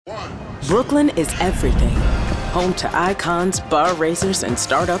Brooklyn is everything. Home to icons, bar racers, and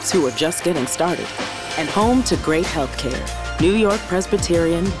startups who are just getting started. And home to great healthcare. New York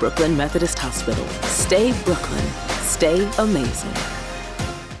Presbyterian Brooklyn Methodist Hospital. Stay Brooklyn. Stay amazing.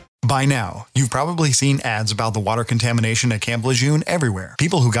 By now, you've probably seen ads about the water contamination at Camp Lejeune everywhere.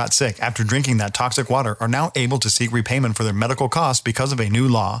 People who got sick after drinking that toxic water are now able to seek repayment for their medical costs because of a new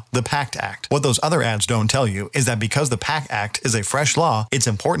law, the PACT Act. What those other ads don't tell you is that because the PACT Act is a fresh law, it's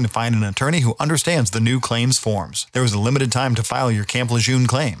important to find an attorney who understands the new claims forms. There is a limited time to file your Camp Lejeune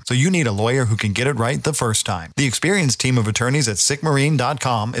claim, so you need a lawyer who can get it right the first time. The experienced team of attorneys at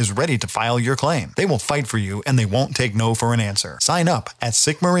sickmarine.com is ready to file your claim. They will fight for you and they won't take no for an answer. Sign up at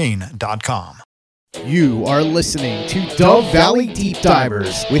sickmarine.com. You are listening to Dove Valley Deep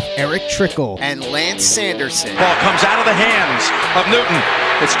Divers with Eric Trickle and Lance Sanderson. Ball comes out of the hands of Newton.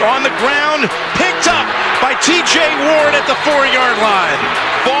 It's on the ground, picked up by TJ Ward at the 4-yard line.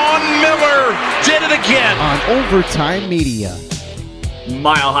 Vaughn Miller did it again. On Overtime Media.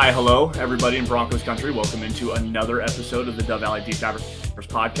 Mile high hello, everybody in Broncos country. Welcome into another episode of the Dove Valley Deep Divers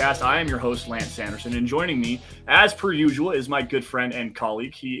podcast. I am your host, Lance Sanderson, and joining me, as per usual, is my good friend and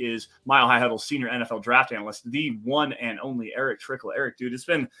colleague. He is Mile High Huddle senior NFL draft analyst, the one and only Eric Trickle. Eric, dude, it's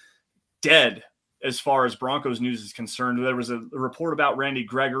been dead as far as Broncos news is concerned. There was a report about Randy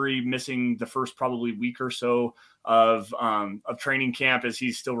Gregory missing the first probably week or so of training camp as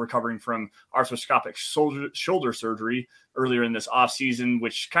he's still recovering from arthroscopic shoulder surgery earlier in this offseason,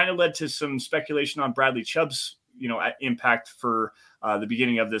 which kind of led to some speculation on Bradley Chubb's impact for the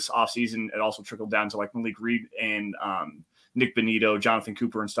beginning of this offseason. It also trickled down to like Malik Reed and Nick Benito, Jonathan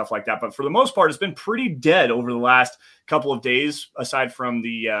Cooper, and stuff like that. But for the most part, it's been pretty dead over the last couple of days, aside from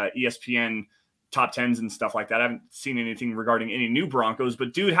the ESPN top 10s and stuff like that. I haven't seen anything regarding any new Broncos.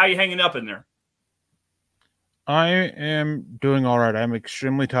 But, dude, how you hanging up in there? I am doing all right. I'm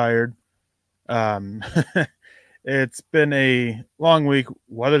extremely tired. It's been a long week.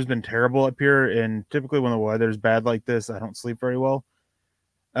 Weather's been terrible up here, and typically when the weather's bad like this, I don't sleep very well.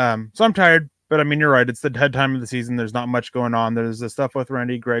 So I'm tired, but I mean, you're right. It's the dead time of the season. There's not much going on. There's the stuff with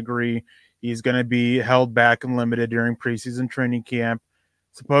Randy Gregory. He's going to be held back and limited during preseason training camp.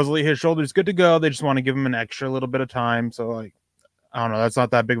 Supposedly his shoulder's good to go. They just want to give him an extra little bit of time. So, like, I don't know. That's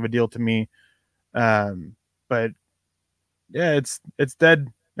not that big of a deal to me. But yeah, it's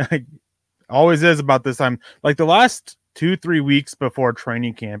dead. Always is about this time. Like the last 2-3 weeks before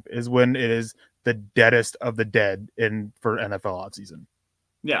training camp is when it is the deadest of the dead for NFL offseason.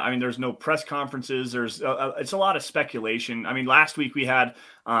 Yeah, I mean, there's no press conferences. There's it's a lot of speculation. I mean, last week we had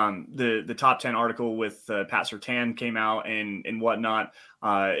the top 10 article with Pat Surtain came out and whatnot.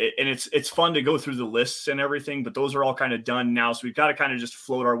 And it's fun to go through the lists and everything, but those are all kind of done now. So we've got to kind of just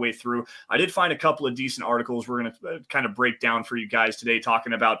float our way through. I did find a couple of decent articles we're going to kind of break down for you guys today,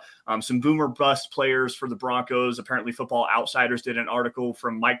 talking about some boomer bust players for the Broncos. Apparently Football Outsiders did an article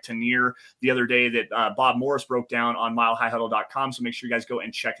from Mike Tanier the other day that Bob Morris broke down on milehighhuddle.com. So make sure you guys go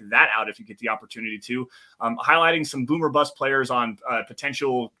and check that out if you get the opportunity to. Highlighting some boomer bust players on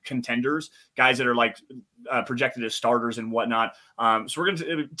potential contenders, guys that are like projected as starters and whatnot. So we're going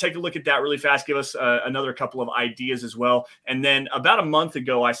to take a look at that really fast, give us another couple of ideas as well. And then about a month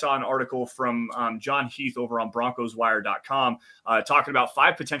ago, I saw an article from John Heath over on BroncosWire.com talking about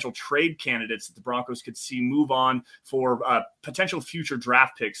 5 potential trade candidates that the Broncos could see move on for potential future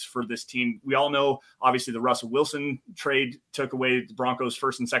draft picks for this team. We all know, obviously, the Russell Wilson trade took away the Broncos'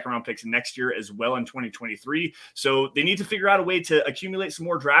 first and second round picks next year as well in 2023. So they need to figure out a way to accumulate some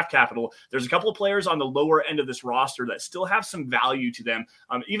more draft capital. There's a couple of players on the lower end of this roster that still have some value to them.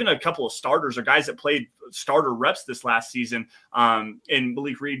 Even a couple of starters or guys that played starter reps this last season in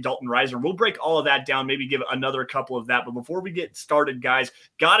Malik Reed, Dalton Risner. We'll break all of that down, maybe give another couple of that. But before we get started, guys,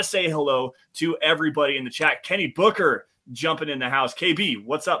 got to say hello to everybody in the chat. Kenny Booker jumping in the house. KB,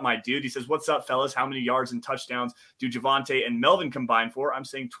 what's up, my dude? He says, what's up, fellas? How many yards and touchdowns do Javonte and Melvin combine for? I'm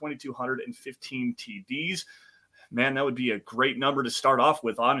saying 2,215 TDs. Man, that would be a great number to start off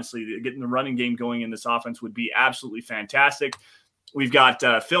with. Honestly, getting the running game going in this offense would be absolutely fantastic. We've got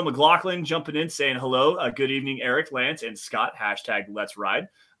Phil McLaughlin jumping in saying hello. Good evening, Eric, Lance, and Scott. Hashtag Let's Ride.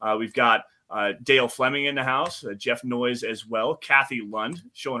 We've got Dale Fleming in the house. Jeff Noyes as well. Kathy Lund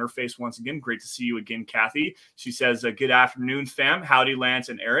showing her face once again. Great to see you again, Kathy. She says, good afternoon, fam. Howdy, Lance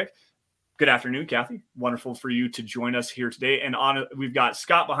and Eric. Good afternoon, Kathy. Wonderful for you to join us here today. And we've got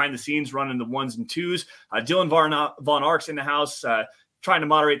Scott behind the scenes running the 1s and 2s. Dylan Von Arks in the house, trying to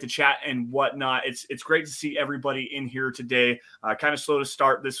moderate the chat and whatnot. It's great to see everybody in here today. Kind of slow to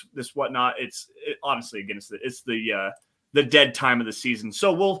start this whatnot. Honestly, again, it's the the dead time of the season.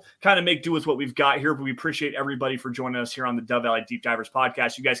 So we'll kind of make do with what we've got here, but we appreciate everybody for joining us here on the Dove Valley Deep Divers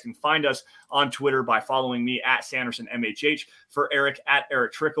podcast. You guys can find us on Twitter by following me at SandersonMHH, for Eric at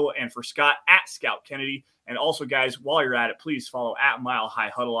Eric Trickle, and for Scott at Scout Kennedy. And also, guys, while you're at it, please follow at Mile High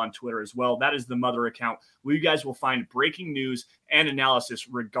Huddle on Twitter as well. That is the mother account where you guys will find breaking news and analysis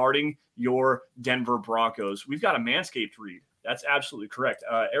regarding your Denver Broncos. We've got a Manscaped read. That's absolutely correct.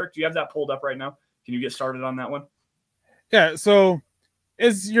 Eric, do you have that pulled up right now? Can you get started on that one? Yeah, so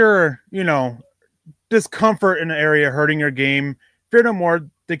is your, discomfort in an area hurting your game? Fear no more.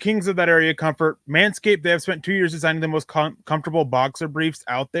 The kings of that area comfort, Manscaped, they have spent 2 years designing the most comfortable boxer briefs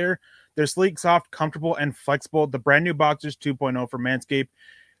out there. They're sleek, soft, comfortable, and flexible. The brand new Boxers 2.0 from Manscaped.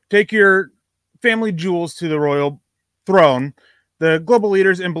 Take your family jewels to the royal throne. The global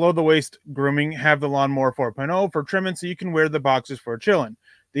leaders in below-the-waist grooming have the Lawnmower 4.0 for trimming, so you can wear the Boxers for chilling.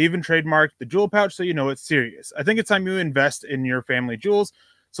 They even trademarked the jewel pouch, so you know it's serious. I think it's time you invest in your family jewels.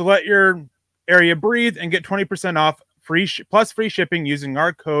 So let your area breathe and get 20% off plus free shipping using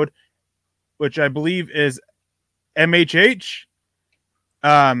our code, which I believe is MHH.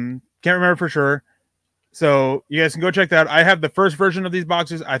 Can't remember for sure. So you guys can go check that out. I have the first version of these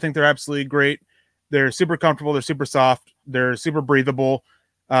boxes. I think they're absolutely great. They're super comfortable. They're super soft. They're super breathable,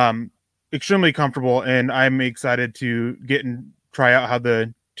 extremely comfortable. And I'm excited to get and try out how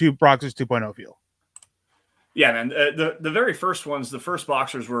the two Boxers 2.0 feel. Yeah, man. The very first ones, the first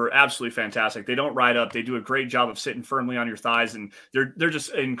Boxers were absolutely fantastic. They don't ride up. They do a great job of sitting firmly on your thighs, and they're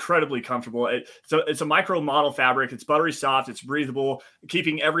just incredibly comfortable. It's a micro model fabric. It's buttery soft. It's breathable,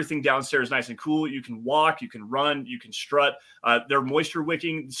 keeping everything downstairs nice and cool. You can walk, you can run, you can strut. They're moisture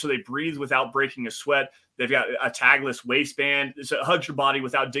wicking, so they breathe without breaking a sweat. They've got a tagless waistband. So it hugs your body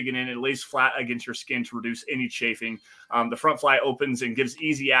without digging in. It lays flat against your skin to reduce any chafing. The front fly opens and gives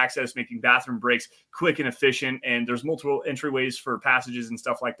easy access, making bathroom breaks quick and efficient. And there's multiple entryways for passages and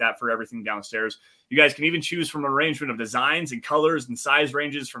stuff like that for everything downstairs. You guys can even choose from an arrangement of designs and colors and size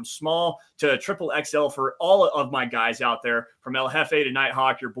ranges from small to triple XL for all of my guys out there. From El Jefe to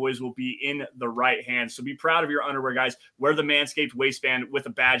Nighthawk, your boys will be in the right hands. So be proud of your underwear, guys. Wear the Manscaped waistband with a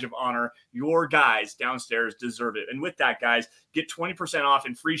badge of honor. Your guys downstairs deserve it. And with that, guys, get 20% off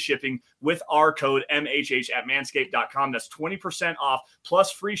and free shipping with our code MHH at manscaped.com. That's 20% off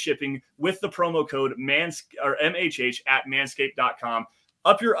plus free shipping with the promo code MHH at manscaped.com.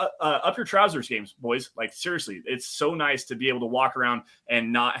 Up your trousers games, boys. Like, seriously, it's so nice to be able to walk around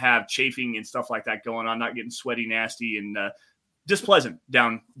and not have chafing and stuff like that going on, not getting sweaty, nasty, and just pleasant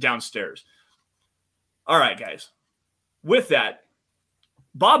downstairs. All right, guys. With that,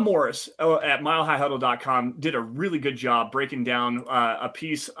 Bob Morris at milehighhuddle.com did a really good job breaking down a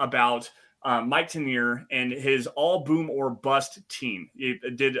piece about Mike Tanier and his all boom or bust team.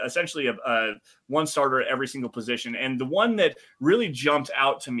 It did essentially a one starter at every single position. And the one that really jumped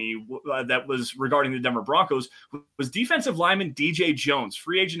out to me that was regarding the Denver Broncos was defensive lineman DJ Jones,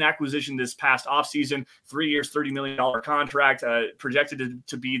 free agent acquisition this past offseason, 3 years, $30 million contract, projected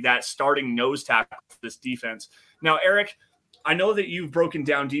to be that starting nose tackle for this defense. Now, Eric, I know that you've broken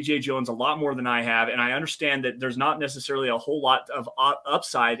down DJ Jones a lot more than I have, and I understand that there's not necessarily a whole lot of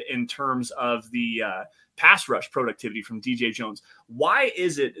upside in terms of the pass rush productivity from DJ Jones. Why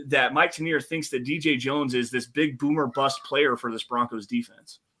is it that Mike Tanier thinks that DJ Jones is this big boomer bust player for this Broncos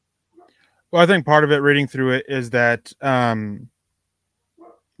defense? Well, I think part of it, reading through it, is that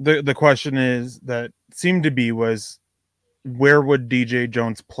the question is that seemed to be was, where would DJ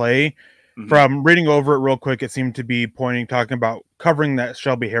Jones play? Mm-hmm. From reading over it real quick, it seemed to be talking about covering that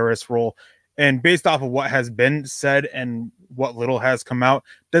Shelby Harris role. And based off of what has been said and what little has come out,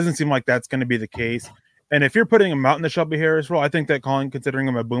 doesn't seem like that's going to be the case. And if you're putting him out in the Shelby Harris role, I think that considering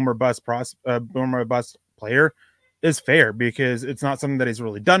him a boomer bust player is fair, because it's not something that he's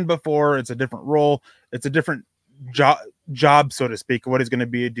really done before. It's a different role. It's a different job, so to speak, what he's going to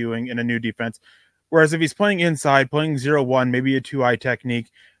be doing in a new defense. Whereas if he's playing inside, playing 0-1, maybe a 2-eye technique,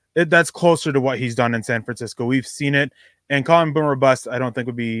 that's closer to what he's done in San Francisco. We've seen it, and calling boomer bust, I don't think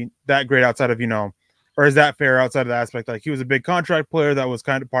would be that great outside of, or is that fair outside of the aspect? Like, he was a big contract player that was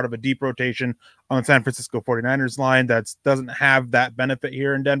kind of part of a deep rotation on the San Francisco 49ers line that doesn't have that benefit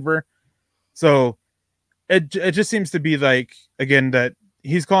here in Denver. So it just seems to be like, again, that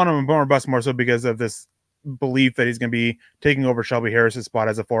he's calling him a boomer bust more so because of this belief that he's going to be taking over Shelby Harris's spot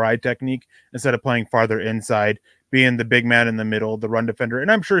as a 4-eye technique instead of playing farther inside, being the big man in the middle, the run defender.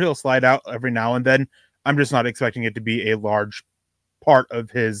 And I'm sure he'll slide out every now and then. I'm just not expecting it to be a large part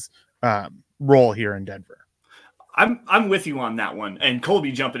of his role here in Denver. I'm with you on that one. And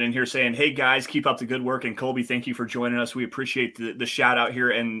Colby jumping in here saying, hey guys, keep up the good work. And Colby, thank you for joining us. We appreciate the shout out here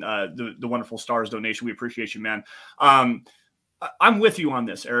and the wonderful stars donation. We appreciate you, man. I'm with you on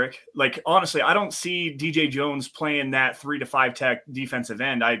this, Eric. Like, honestly, I don't see DJ Jones playing that 3 to 5 tech defensive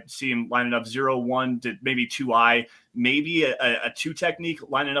end. I see him lining up 0-1 to maybe 2-eye, maybe a 2 technique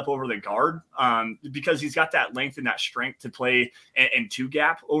lining up over the guard because he's got that length and that strength to play and 2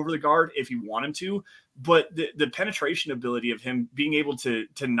 gap over the guard if you want him to. But the penetration ability of him being able to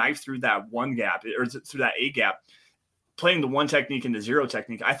knife through that 1 gap or through that A gap, playing the 1 technique into 0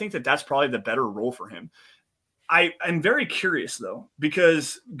 technique, I think that's probably the better role for him. I'm very curious, though,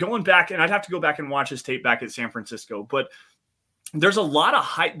 because going back, and I'd have to go back and watch his tape back at San Francisco, but there's a lot of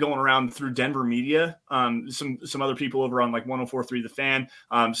hype going around through Denver media. Some other people over on like 104.3 The Fan,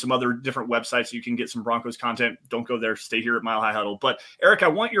 some other different websites you can get some Broncos content. Don't go there. Stay here at Mile High Huddle. But, Eric, I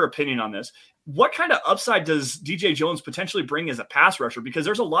want your opinion on this. What kind of upside does DJ Jones potentially bring as a pass rusher? Because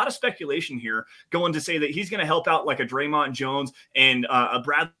there's a lot of speculation here going to say that he's going to help out like a Draymond Jones and a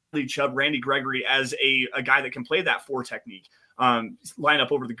Bradley Chubb, Randy Gregory as a guy that can play that 4 technique, line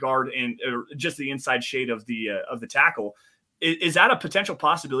up over the guard and just the inside shade of the tackle. Is that a potential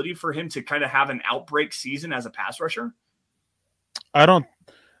possibility for him to kind of have an outbreak season as a pass rusher? I don't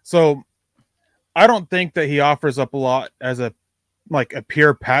think that he offers up a lot as a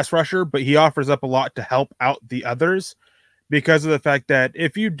pure pass rusher, but he offers up a lot to help out the others because of the fact that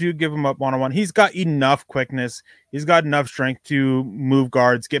if you do give him up one-on-one, he's got enough quickness, he's got enough strength to move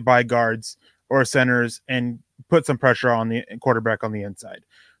guards, get by guards or centers, and put some pressure on the quarterback on the inside.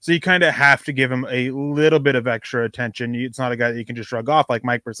 So you kind of have to give him a little bit of extra attention. It's not a guy that you can just shrug off like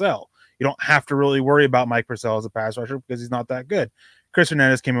Mike Purcell. You don't have to really worry about Mike Purcell as a pass rusher because he's not that good. Chris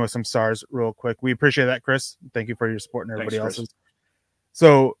Hernandez came in with some stars real quick. We appreciate that, Chris. Thank you for your support and everybody else's.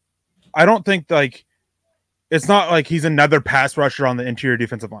 So I don't think it's not like he's another pass rusher on the interior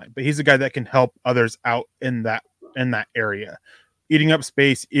defensive line, but he's a guy that can help others out in that area, eating up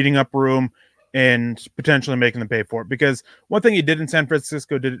space, eating up room, and potentially making them pay for it. Because one thing he did in San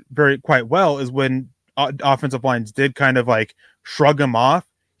Francisco did quite well is when offensive lines did kind of like shrug him off,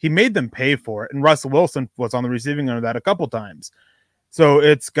 he made them pay for it. And Russell Wilson was on the receiving end of that a couple times. So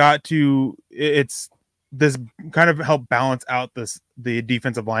this kind of help balance out the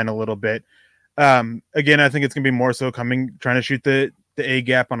defensive line a little bit. Again, I think it's going to be more so trying to shoot the A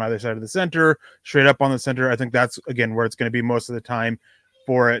gap on either side of the center, straight up on the center. I think that's, again, where it's going to be most of the time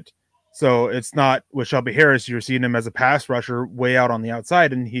for it. So it's not with Shelby Harris. You're seeing him as a pass rusher way out on the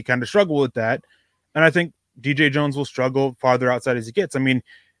outside, and he kind of struggled with that. And I think DJ Jones will struggle farther outside as he gets. I mean,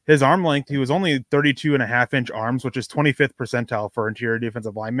 his arm length, he was only 32.5-inch arms, which is 25th percentile for interior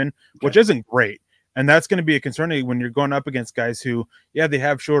defensive linemen, which isn't great. And that's going to be a concern when you're going up against guys who, they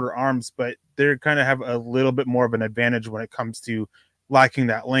have shorter arms, but they kind of have a little bit more of an advantage when it comes to lacking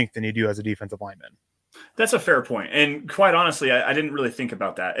that length than you do as a defensive lineman. That's a fair point. And quite honestly, I didn't really think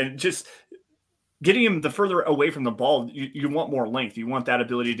about that. And just getting him the further away from the ball, you want more length. You want that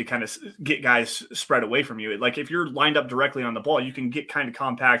ability to kind of get guys spread away from you. Like if you're lined up directly on the ball, you can get kind of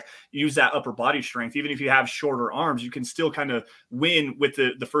compact, use that upper body strength. Even if you have shorter arms, you can still kind of win with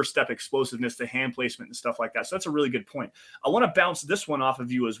the first step explosiveness, the hand placement and stuff like that. So that's a really good point. I want to bounce this one off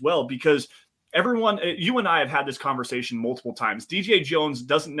of you as well, because everyone, you and I have had this conversation multiple times. DJ Jones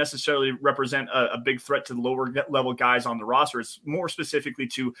doesn't necessarily represent a big threat to the lower level guys on the roster. It's more specifically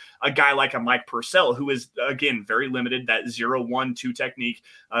to a guy like a Mike Purcell, who is, again, very limited, that 0-1-2 technique,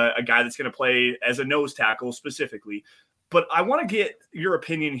 a guy that's going to play as a nose tackle specifically. But I want to get your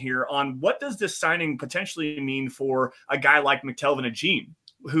opinion here on what does this signing potentially mean for a guy like McTelvin Agim,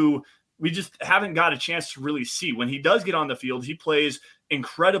 who we just haven't got a chance to really see. When he does get on the field, he plays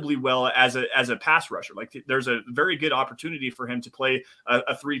incredibly well as a pass rusher. Like there's a very good opportunity for him to play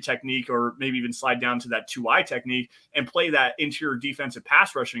a 3 technique, or maybe even slide down to that 2-eye technique and play that interior defensive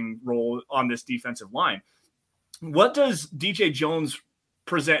pass rushing role on this defensive line. What does DJ Jones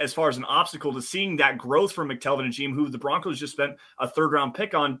present as far as an obstacle to seeing that growth from McTelvin Agim, who the Broncos just spent a 3rd-round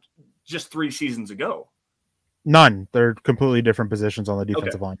pick on just 3 seasons ago? None. They're completely different positions on the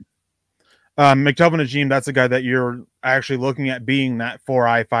defensive line. McTelvin Agim, that's a guy that you're actually looking at being that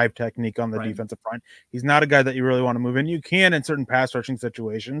 4-eye 5 technique on the defensive front. He's not a guy that you really want to move in. You can in certain pass rushing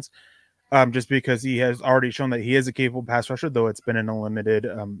situations, just because he has already shown that he is a capable pass rusher, though it's been in a limited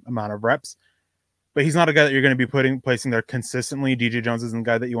amount of reps. But he's not a guy that you're going to be placing there consistently. DJ Jones isn't a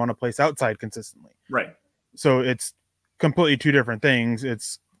guy that you want to place outside consistently. Right. So it's completely 2 different things.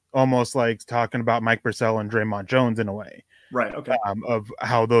 It's almost like talking about Mike Purcell and Draymond Jones in a way. Right. Okay. Of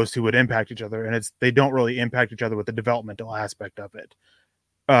how those 2 would impact each other. And they don't really impact each other with the developmental aspect of it.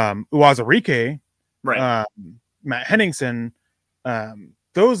 Uwazurike, right. Matt Henningsen,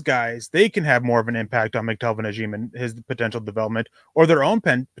 those guys, they can have more of an impact on McTelvin Agim and his potential development, or their own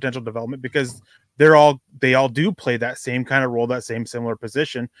potential development, because they all do play that same kind of role, that same similar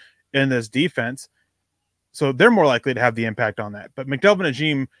position in this defense. So they're more likely to have the impact on that. But McTelvin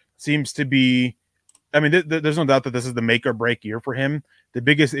Agim seems to be, I mean, there's no doubt that this is the make or break year for him. The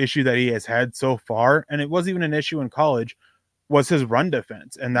biggest issue that he has had so far, and it wasn't even an issue in college, was his run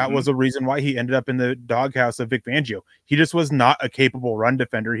defense. And that was a reason why he ended up in the doghouse of Vic Fangio. He just was not a capable run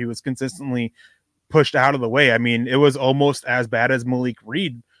defender. He was consistently pushed out of the way. I mean, it was almost as bad as Malik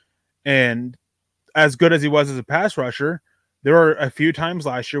Reed. And as good as he was as a pass rusher, there were a few times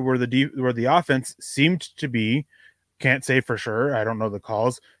last year where the offense seemed to be, can't say for sure, I don't know the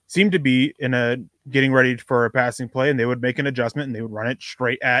calls, seemed to be in a getting ready for a passing play, and they would make an adjustment and they would run it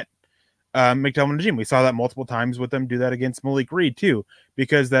straight at McTelvin Agim. We saw that multiple times with them do that against Malik Reed too,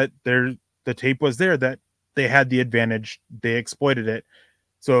 because the tape was there that they had the advantage, they exploited it.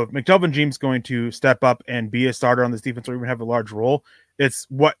 So if McTelvin Agim's going to step up and be a starter on this defense or even have a large role, it's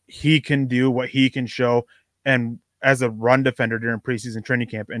what he can do, what he can show, and as a run defender during preseason training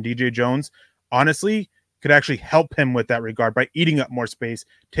camp. And DJ Jones, honestly, could actually help him with that regard by eating up more space,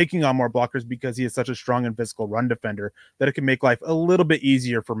 taking on more blockers, because he is such a strong and physical run defender that it can make life a little bit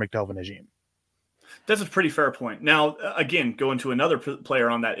easier for McTelvin Agim. That's a pretty fair point. Now, again, going to another player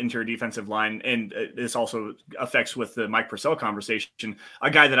on that interior defensive line, and this also affects with the Mike Purcell conversation,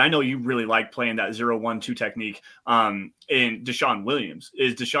 a guy that I know you really like playing that 0-1-2 technique, in Deshaun Williams.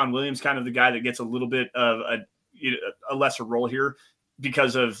 Is Deshaun Williams kind of the guy that gets a little bit of a lesser role here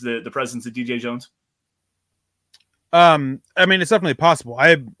because of the presence of DJ Jones? I mean, it's definitely possible.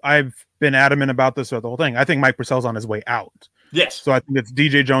 I've been adamant about this throughout the whole thing. I think Mike Purcell's on his way out. Yes. So I think it's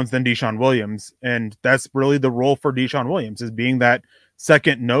DJ Jones, then Deshaun Williams. And that's really the role for Deshaun Williams, is being that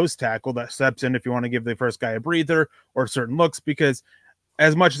second nose tackle that steps in if you want to give the first guy a breather or certain looks, because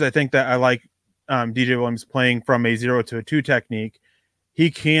as much as I think that I like DJ Williams playing from a 0 to a 2 technique,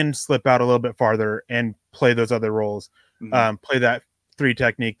 he can slip out a little bit farther and play those other roles, play that 3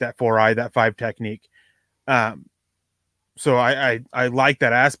 technique, that 4-eye, that 5 technique. So I like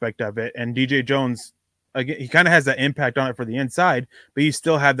that aspect of it. And DJ Jones, again, he kind of has that impact on it for the inside, but you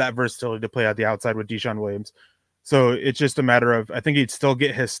still have that versatility to play out the outside with Deshaun Williams. So it's just a matter of, I think he'd still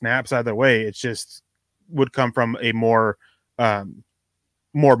get his snaps either way. It just would come from a more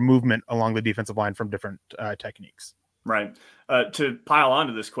movement along the defensive line from different techniques. Right. To pile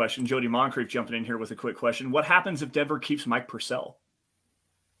onto this question, Jody Moncrief jumping in here with a quick question. What happens if Denver keeps Mike Purcell?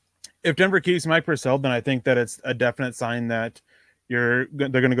 If Denver keeps Mike Purcell, then I think that it's a definite sign that they're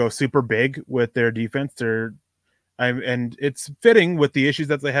going to go super big with their defense. And it's fitting with the issues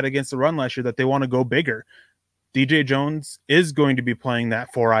that they had against the run last year that they want to go bigger. DJ Jones is going to be playing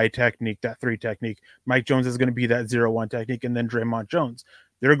that 4-eye technique, that 3 technique. Mike Jones is going to be that 0-1 technique, and then Draymond Jones.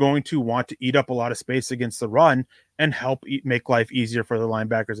 They're going to want to eat up a lot of space against the run and help make life easier for the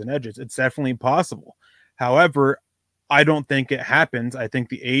linebackers and edges. It's definitely possible. However, I don't think it happens. I think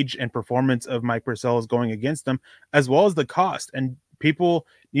the age and performance of Mike Purcell is going against them, as well as the cost. And people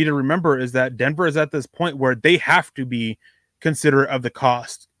need to remember is that Denver is at this point where they have to be considerate of the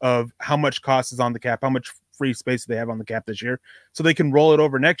cost, of how much cost is on the cap, how much free space they have on the cap this year, so they can roll it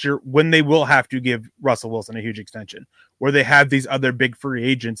over next year when they will have to give Russell Wilson a huge extension, where they have these other big free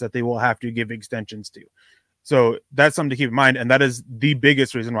agents that they will have to give extensions to. So that's something to keep in mind. And that is the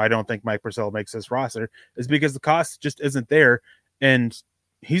biggest reason why I don't think Mike Purcell makes this roster, is because the cost just isn't there. And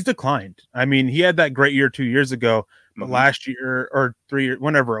he's declined. I mean, he had that great year 2 years ago, but last year or 3 years,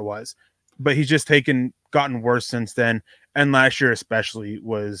 whenever it was, but he's just gotten worse since then. And last year especially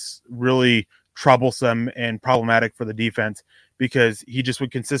was really troublesome and problematic for the defense, because he just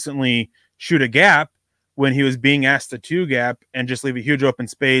would consistently shoot a gap when he was being asked to 2 gap and just leave a huge open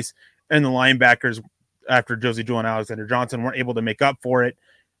space. And the linebackers, after Josie Jewell and Alexander Johnson, weren't able to make up for it.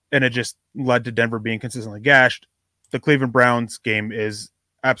 And it just led to Denver being consistently gashed. The Cleveland Browns game is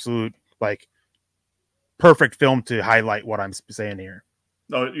absolute, perfect film to highlight what I'm saying here.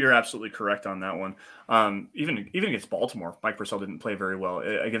 No, you're absolutely correct on that one. Even against Baltimore, Mike Purcell didn't play very well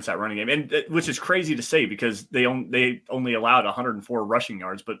against that running game, and which is crazy to say because they only allowed 104 rushing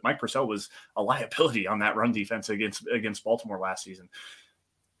yards, but Mike Purcell was a liability on that run defense against Baltimore last season.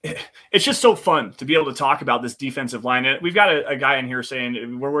 It's just so fun to be able to talk about this defensive line. And we've got a guy in here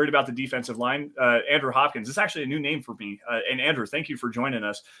saying we're worried about the defensive line. Andrew Hopkins. It's actually a new name for me. And Andrew, thank you for joining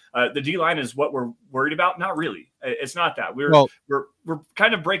us. The D-line is what we're worried about? Not really. It's not that. We're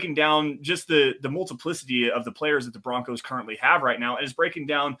kind of breaking down just the multiplicity of the players that the Broncos currently have right now. And it's breaking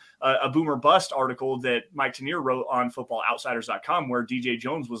down a boomer bust article that Mike Tanier wrote on footballoutsiders.com, where DJ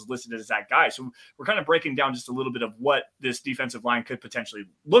Jones was listed as that guy. So we're kind of breaking down just a little bit of what this defensive line could potentially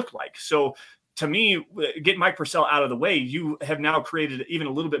look like. So to me, get Mike Purcell out of the way, you have now created even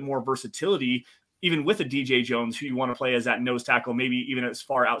a little bit more versatility, even with a DJ Jones, who you want to play as that nose tackle, maybe even as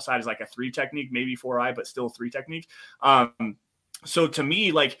far outside as like a 3 technique, maybe 4-eye, but still 3 technique. So to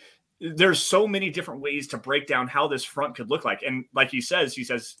me, like, there's so many different ways to break down how this front could look like. And like he says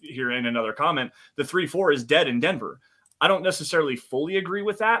here in another comment, the 3-4 is dead in Denver. I don't necessarily fully agree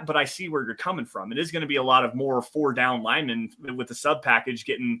with that, but I see where you're coming from. It is going to be a lot of more 4-down linemen with the sub package,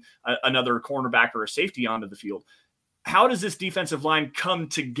 getting another cornerback or a safety onto the field. How does this defensive line come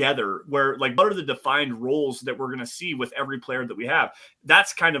together? Where, like, what are the defined roles that we're going to see with every player that we have?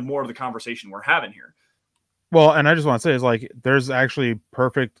 That's kind of more of the conversation we're having here. Well, and I just want to say is, like, there's actually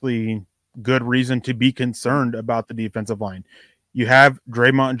perfectly good reason to be concerned about the defensive line. You have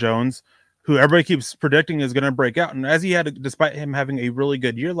Draymond Jones, who everybody keeps predicting is going to break out. And as he had, despite him having a really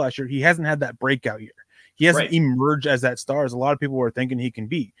good year last year, he hasn't had that breakout year. He hasn't emerged as that star as a lot of people were thinking he can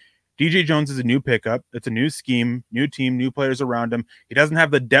be. DJ Jones is a new pickup. It's a new scheme, new team, new players around him. He doesn't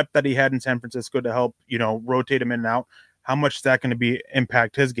have the depth that he had in San Francisco to help, rotate him in and out. How much is that going to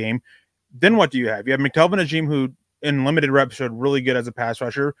impact his game? Then what do you have? You have McTelvin Agim, who in limited reps showed really good as a pass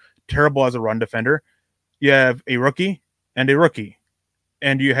rusher, terrible as a run defender. You have a rookie and a rookie.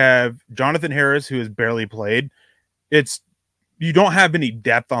 And you have Jonathan Harris, who has barely played. You don't have any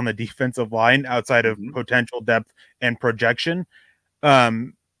depth on the defensive line outside of potential depth and projection.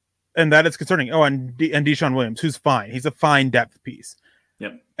 And that is concerning. Oh, and Deshaun Williams, who's fine. He's a fine depth piece.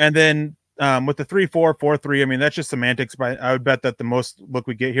 Yep. And then with the 3-4, 4-3, I mean, that's just semantics. But I would bet that the most look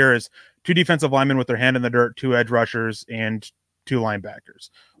we get here is 2 defensive linemen with their hand in the dirt, 2 edge rushers, and 2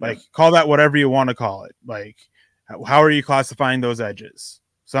 linebackers. Like, call that whatever you want to call it. Like, how are you classifying those edges?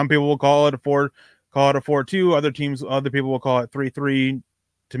 Some people will call it a 4-2. Other people will call it 3-3.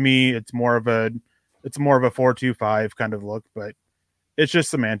 To me, it's more of a 4-2-5 kind of look, but it's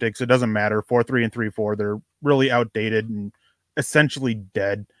just semantics. It doesn't matter. 4-3 and 3-4, they're really outdated and essentially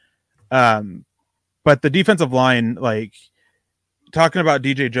dead. But the defensive line, like, talking about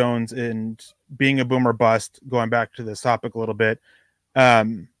DJ Jones and being a boomer bust, going back to this topic a little bit,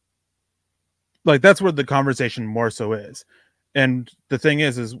 like, that's where the conversation more so is. And the thing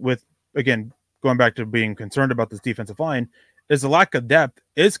is with, again, going back to being concerned about this defensive line, is the lack of depth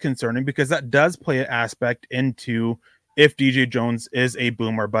is concerning, because that does play an aspect into if DJ Jones is a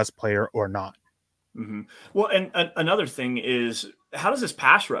boom or bust player or not. Mm-hmm. Well, and another thing is, how does this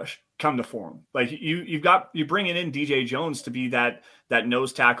pass rush come to form? Like, you bring in DJ Jones to be that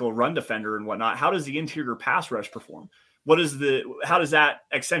nose tackle, run defender and whatnot. How does the interior pass rush perform? How does that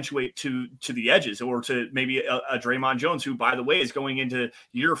accentuate to the edges, or to maybe a Draymond Jones, who, by the way, is going into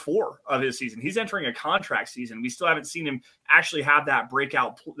year 4 of his season? He's entering a contract season. We still haven't seen him actually have that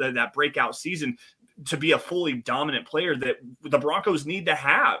breakout season to be a fully dominant player that the Broncos need to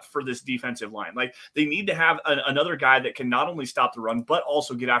have for this defensive line. Like, they need to have another guy that can not only stop the run, but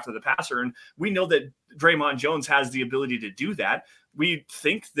also get after the passer. And we know that Draymond Jones has the ability to do that. We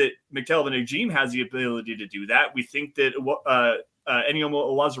think that McTelvin Agim has the ability to do that. We think that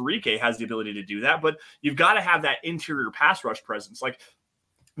Eniomo Uwazurike has the ability to do that, but you've got to have that interior pass rush presence. Like,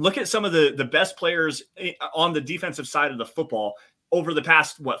 look at some of the best players on the defensive side of the football over the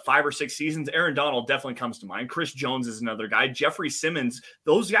past, 5 or 6 seasons. Aaron Donald definitely comes to mind. Chris Jones is another guy. Jeffrey Simmons.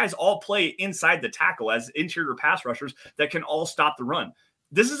 Those guys all play inside the tackle as interior pass rushers that can all stop the run.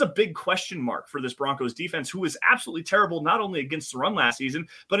 This is a big question mark for this Broncos defense, who was absolutely terrible, not only against the run last season,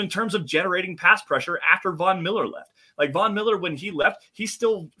 but in terms of generating pass pressure after Von Miller left. Like, Von Miller, when he left, he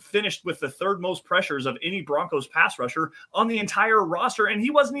still finished with the 3rd most pressures of any Broncos pass rusher on the entire roster, and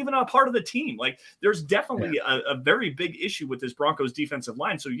he wasn't even a part of the team. Like, there's definitely a very big issue with this Broncos defensive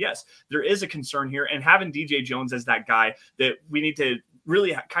line. So yes, there is a concern here, and having DJ Jones as that guy that we need to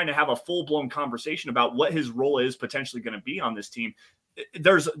really kind of have a full-blown conversation about what his role is potentially going to be on this team.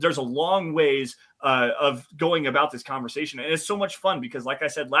 There's a long ways of going about this conversation, and it's so much fun because, like I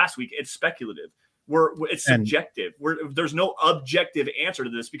said last week, it's speculative. It's subjective. There's no objective answer to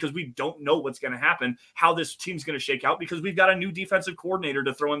this because we don't know what's going to happen, how this team's going to shake out, because we've got a new defensive coordinator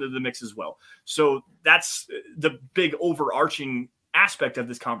to throw into the mix as well. So that's the big overarching aspect of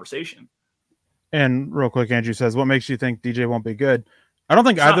this conversation. And real quick, Andrew says, what makes you think DJ won't be good? I don't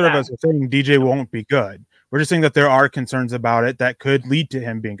think either of us are saying DJ won't be good. We're just saying that there are concerns about it that could lead to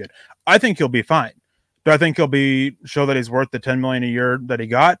him being good. I think he'll be fine. Do I think he'll show that he's worth the $10 million a year that he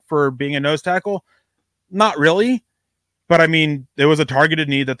got for being a nose tackle? Not really. But I mean, there was a targeted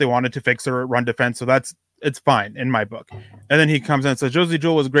need that they wanted to fix their run defense, so it's fine in my book. And then he comes in and says Josie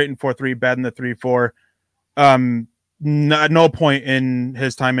Jewell was great in 4-3, bad in the 3-4. At no point in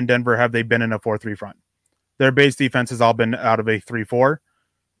his time in Denver have they been in a 4-3 front. Their base defense has all been out of a 3-4,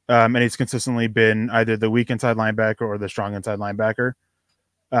 and he's consistently been either the weak inside linebacker or the strong inside linebacker.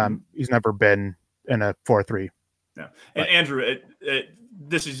 He's never been in a 4-3. Yeah, and Andrew,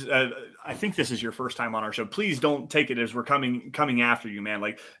 this is I think this is your first time on our show. Please don't take it as we're coming after you, man.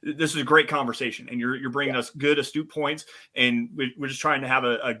 Like, this is a great conversation, and you're bringing us good, astute points, and we're just trying to have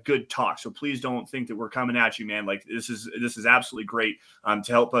a good talk. So please don't think that we're coming at you, man. Like, this is absolutely great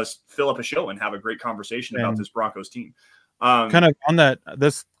to help us fill up a show and have a great conversation about this Broncos team. Kind of on that,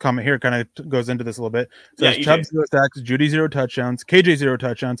 this comment here kind of goes into this a little bit. So yeah, Chubb 0 sacks, Judy 0 touchdowns, KJ 0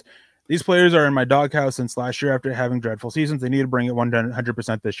 touchdowns. These players are in my doghouse since last year after having dreadful seasons. They need to bring it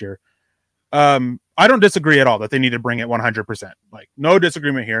 100% this year. I don't disagree at all that they need to bring it 100%. Like, no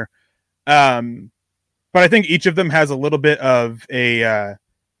disagreement here. But I think each of them has a little bit of a,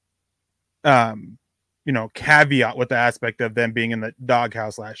 caveat with the aspect of them being in the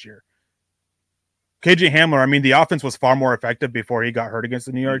doghouse last year. KJ Hamler, I mean, the offense was far more effective before he got hurt against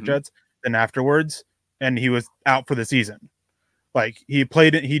the New York Jets than afterwards, and he was out for the season. Like, he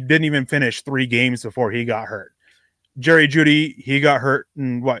didn't even finish 3 games before he got hurt. Jerry Jeudy, he got hurt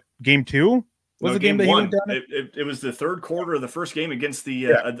in game 2? Was the game that he went down? It was the third quarter of the first game against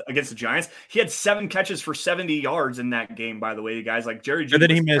the Giants. He had 7 catches for 70 yards in that game, by the way, guys. Like, Jerry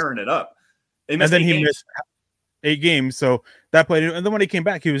Jeudy was tearing it up. He missed 8 games, so that played. And then when he came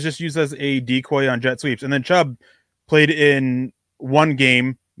back, he was just used as a decoy on jet sweeps. And then Chubb played in 1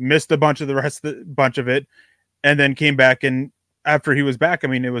 game, missed a bunch of it, and then came back. And after he was back, I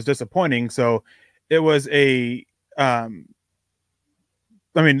mean, it was disappointing. So it was they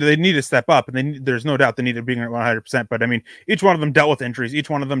need to step up, and there's no doubt they need to be at 100%. But I mean, each one of them dealt with injuries. Each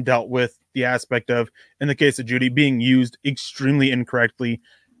one of them dealt with the aspect of, in the case of Jeudy, being used extremely incorrectly.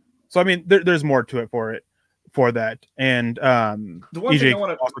 So I mean, there's more to it for that. And the one EJ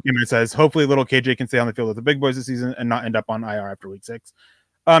also came in and says, hopefully little KJ can stay on the field with the big boys this season and not end up on IR after week 6.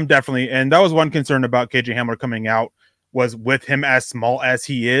 Definitely. And that was one concern about KJ Hamler coming out, was with him as small as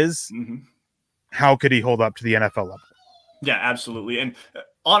he is, how could he hold up to the NFL level? Yeah, absolutely. And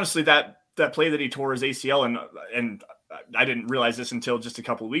honestly, that play that he tore his ACL, and I didn't realize this until just a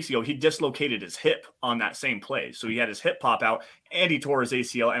couple of weeks ago, he dislocated his hip on that same play. So he had his hip pop out and he tore his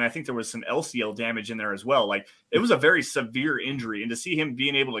ACL. And I think there was some LCL damage in there as well. Like, it was a very severe injury. And to see him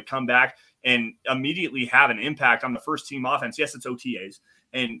being able to come back and immediately have an impact on the first team offense. Yes, it's OTAs.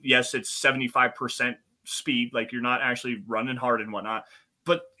 And yes, it's 75% speed. Like, you're not actually running hard and whatnot.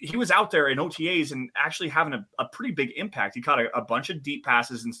 But he was out there in OTAs and actually having a pretty big impact. He caught a bunch of deep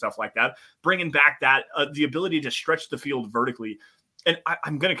passes and stuff like that, bringing back that the ability to stretch the field vertically. And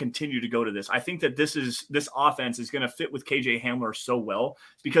I'm going to continue to go to this. I think that this offense is going to fit with KJ Hamler so well,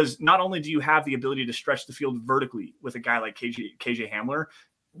 because not only do you have the ability to stretch the field vertically with a guy like KJ Hamler,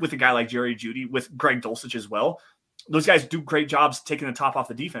 with a guy like Jerry Jeudy, with Greg Dulcich as well. Those guys do great jobs taking the top off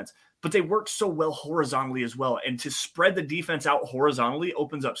the defense, but they work so well horizontally as well. And to spread the defense out horizontally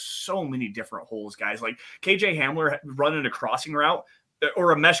opens up so many different holes, guys. Like KJ Hamler running a crossing route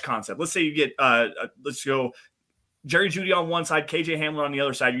or a mesh concept. Let's say you get, let's go Jerry Jeudy on one side, KJ Hamler on the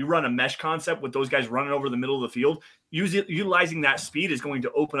other side. You run a mesh concept with those guys running over the middle of the field. Utilizing that speed is going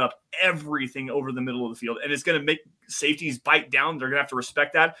to open up everything over the middle of the field, and it's going to make safeties bite down. They're going to have to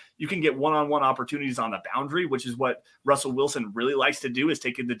respect that. You can get one-on-one opportunities on the boundary, which is what Russell Wilson really likes to do, is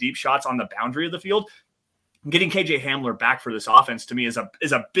taking the deep shots on the boundary of the field. Getting KJ Hamler back for this offense to me is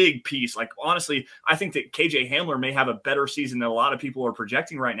a big piece. Like, honestly, I think that KJ Hamler may have a better season than a lot of people are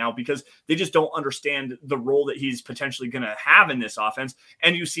projecting right now, because they just don't understand the role that he's potentially going to have in this offense.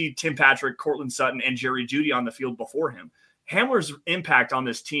 And you see Tim Patrick, Cortland Sutton, and Jerry Jeudy on the field before him. Hamler's impact on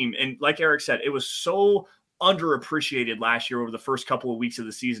this team, and like Eric said, it was so underappreciated last year over the first couple of weeks of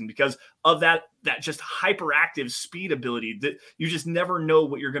the season because of that just hyperactive speed ability that you just never know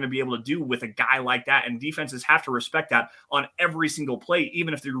what you're going to be able to do with a guy like that. And defenses have to respect that on every single play,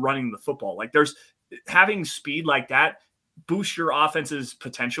 even if they're running the football. Like, having speed like that boosts your offense's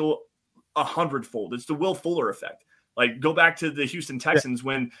potential 100-fold. It's the Will Fuller effect. Like, go back to the Houston Texans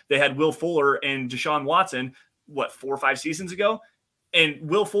when they had Will Fuller and Deshaun Watson, 4 or 5 seasons ago? And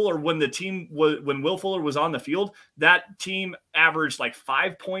Will Fuller, when Will Fuller was on the field, that team averaged like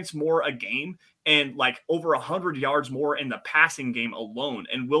 5 points more a game and like over 100 yards more in the passing game alone.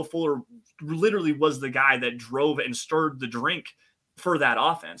 And Will Fuller literally was the guy that drove and stirred the drink for that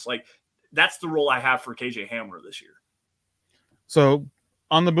offense. Like, that's the role I have for KJ Hamler this year. So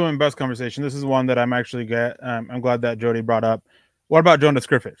on the boom and bust conversation, this is one that I'm actually I'm glad that Jody brought up. What about Jonas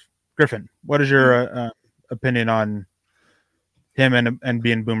Griffin? What is your opinion on him and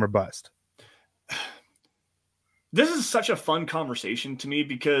being boom or bust? This is such a fun conversation to me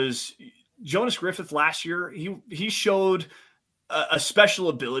because Jonas Griffith last year, he showed a special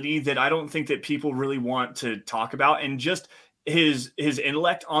ability that I don't think that people really want to talk about, and just his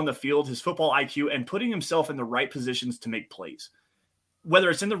intellect on the field, his football IQ, and putting himself in the right positions to make plays.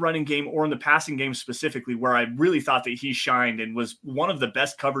 Whether it's in the running game or in the passing game specifically, where I really thought that he shined and was one of the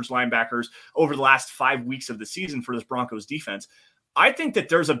best coverage linebackers over the last 5 weeks of the season for this Broncos defense. I think that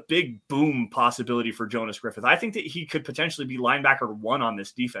there's a big boom possibility for Jonas Griffith. I think that he could potentially be linebacker 1 on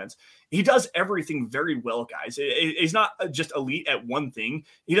this defense. He does everything very well, guys. He's not just elite at one thing.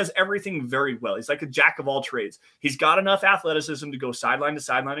 He does everything very well. He's like a jack of all trades. He's got enough athleticism to go sideline to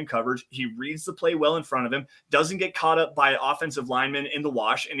sideline in coverage. He reads the play well in front of him, doesn't get caught up by offensive linemen in the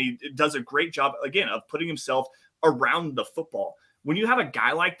wash, and he does a great job, again, of putting himself around the football. When you have a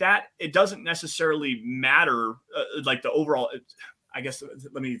guy like that, it doesn't necessarily matter like the overall – I guess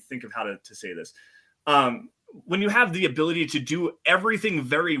let me think of how to say this. When you have the ability to do everything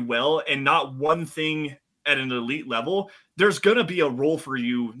very well and not one thing at an elite level, there's going to be a role for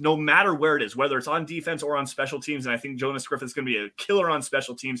you no matter where it is, whether it's on defense or on special teams. And I think Jonas Griffith is going to be a killer on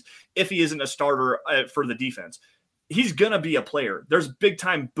special teams if he isn't a starter for the defense. He's going to be a player. There's big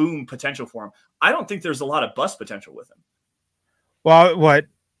time boom potential for him. I don't think there's a lot of bust potential with him. Well, what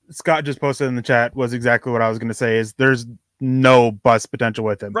Scott just posted in the chat was exactly what I was going to say is there's no bust potential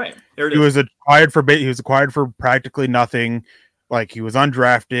with him. Right. He was acquired for practically nothing. Like, he was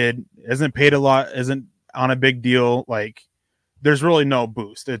undrafted, isn't paid a lot, isn't on a big deal. Like, there's really no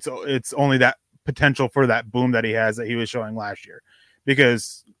boost. It's only that potential for that boom that he has that he was showing last year.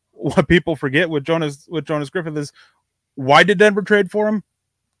 Because what people forget with Jonas Griffith is, why did Denver trade for him?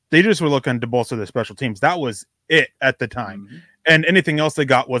 They just were looking to bolster their special teams. That was it at the time. Mm-hmm. And anything else they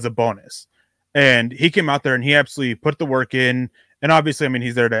got was a bonus. And he came out there and he absolutely put the work in. And obviously, I mean,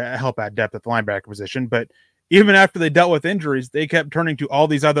 he's there to help add depth at the linebacker position. But even after they dealt with injuries, they kept turning to all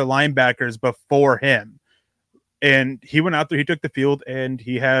these other linebackers before him. And he went out there, he took the field, and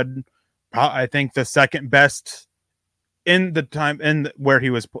he had, I think, the second best in the time where he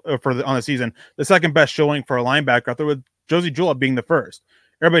was on the season, the second best showing for a linebacker out there, with Josey Jewell being the first.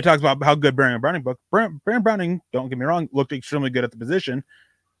 Everybody talks about how good Baron Browning looked. Baron Browning, don't get me wrong, looked extremely good at the position,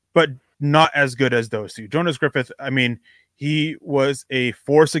 but not as good as those two. Jonas Griffith, I mean, he was a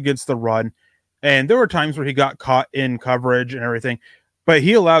force against the run, and there were times where he got caught in coverage and everything, but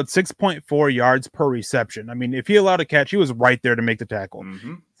he allowed 6.4 yards per reception. I mean, if he allowed a catch, he was right there to make the tackle.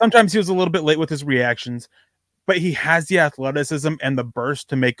 Mm-hmm. Sometimes he was a little bit late with his reactions, but he has the athleticism and the burst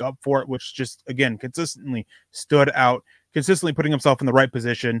to make up for it, which just, again, consistently stood out, consistently putting himself in the right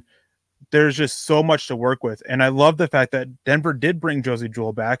position. There's just so much to work with. And I love the fact that Denver did bring Josey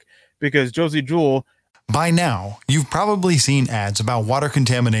Jewell back, because Josey Jewell... By now, you've probably seen ads about water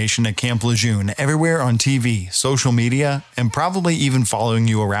contamination at Camp Lejeune everywhere on TV, social media, and probably even following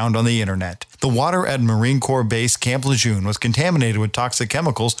you around on the internet. The water at Marine Corps Base Camp Lejeune was contaminated with toxic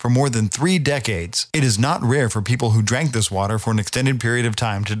chemicals for more than 3 decades. It is not rare for people who drank this water for an extended period of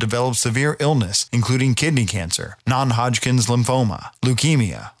time to develop severe illness, including kidney cancer, non-Hodgkin's lymphoma,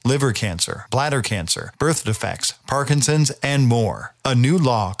 leukemia, liver cancer, bladder cancer, birth defects, Parkinson's, and more. A new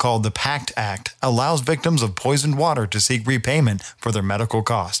law called the PACT Act allows victims of poisoned water to seek repayment for their medical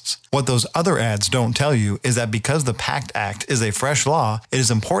costs. What those other ads don't tell you is that because the PACT Act is a fresh law, it is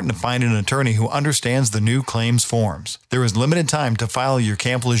important to find an attorney who understands the new claims forms. There is limited time to file your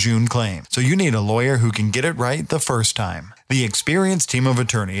Camp Lejeune claim, so you need a lawyer who can get it right the first time. The experienced team of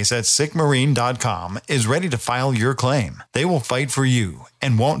attorneys at sickmarine.com is ready to file your claim. They will fight for you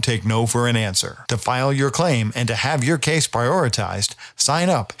and won't take no for an answer. To file your claim and to have your case prioritized, sign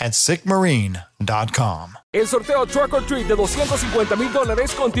up at sickmarine.com. El sorteo Truck or Treat de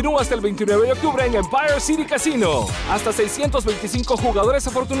 $250,000 continúa hasta el 29 de octubre en Empire City Casino. Hasta 625 jugadores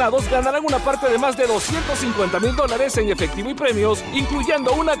afortunados ganarán una parte de más de $250,000 en efectivo y premios,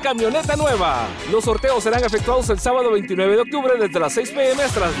 incluyendo una camioneta nueva. Los sorteos serán efectuados el sábado 29 de octubre desde las 6 p.m.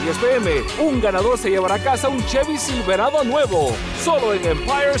 hasta las 10 p.m. Un ganador se llevará a casa un Chevy Silverado nuevo, solo en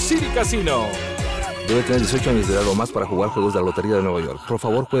Empire City Casino. Debe tener 18 años de edad o más para jugar juegos de la Lotería de Nueva York. Por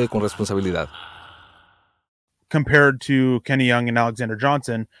favor, juegue con responsabilidad. Compared to Kenny Young and Alexander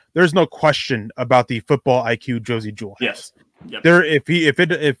Johnson, there's no question about the football IQ Josey Jewell has. Yes. Yep.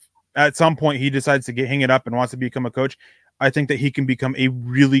 If at some point he decides to hang it up and wants to become a coach, I think that he can become a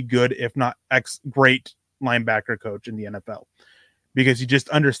really good, if not great linebacker coach in the NFL, because he just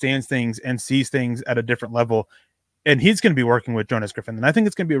understands things and sees things at a different level. and he's going to be working with Jonas Griffin. And I think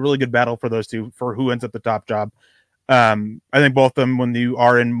it's going to be a really good battle for those two for who ends up the top job. I think both of them, when you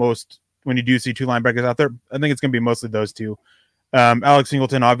do see two linebackers out there, I think it's going to be mostly those two. Alex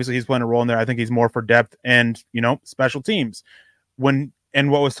Singleton, obviously he's playing a role in there. I think he's more for depth and, special teams. And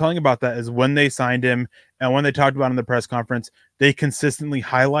what was telling about that is when they signed him and when they talked about him in the press conference, they consistently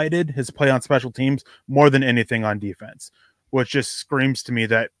highlighted his play on special teams more than anything on defense, which just screams to me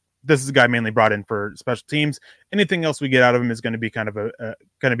that this is a guy mainly brought in for special teams. Anything else we get out of him is going to be kind of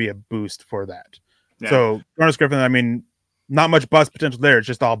a boost for that. Yeah. So Jonas Griffin, I mean, not much bust potential there. It's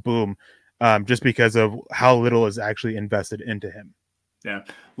just all boom, just because of how little is actually invested into him. Yeah.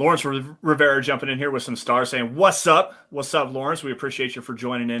 Lawrence Rivera jumping in here with some stars saying, what's up? What's up, Lawrence? We appreciate you for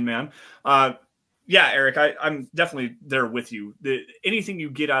joining in, man. Yeah, Eric, I'm definitely there with you. Anything you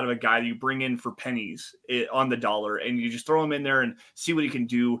get out of a guy that you bring in for pennies on the dollar and you just throw him in there and see what he can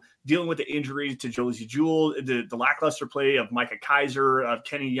do, dealing with the injuries to Josie Jewell, the lackluster play of Micah Kaiser, of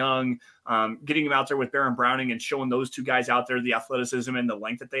Kenny Young, getting him out there with Baron Browning and showing those two guys out there the athleticism and the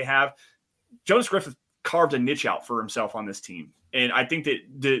length that they have. Jonas Griffith carved a niche out for himself on this team. And I think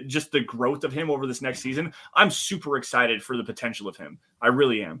that just the growth of him over this next season, I'm super excited for the potential of him. I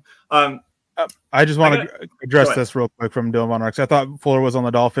really am. I just want to address this real quick from Dylan Von Rex. I thought Fuller was on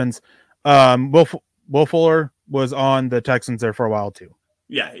the Dolphins. Will Fuller was on the Texans there for a while too.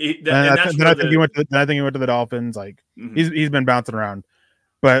 Yeah, I think he went to the Dolphins. Like he's been bouncing around.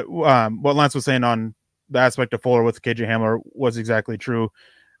 But what Lance was saying on the aspect of Fuller with KJ Hamler was exactly true.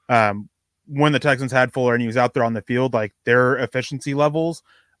 When the Texans had Fuller and he was out there on the field, like their efficiency levels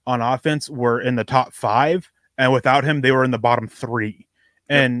on offense were in the top 5, and without him, they were in the bottom 3.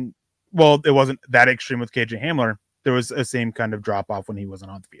 And well, it wasn't that extreme with KJ Hamler. There was a same kind of drop off when he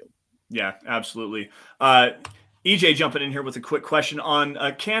wasn't on the field. Yeah, absolutely. EJ jumping in here with a quick question on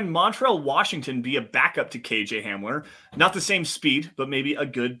can Montrell Washington be a backup to KJ Hamler? Not the same speed, but maybe a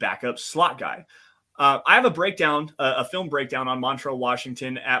good backup slot guy. I have a film breakdown on Montrell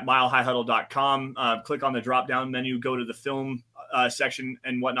Washington at milehighhuddle.com. Click on the drop-down menu, go to the film section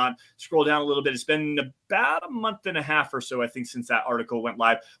and whatnot. Scroll down a little bit. It's been about a month and a half or so, I think, since that article went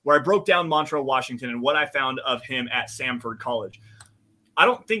live, where I broke down Montrell Washington and what I found of him at Samford College. I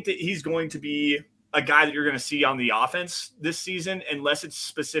don't think that he's going to be a guy that you're going to see on the offense this season unless it's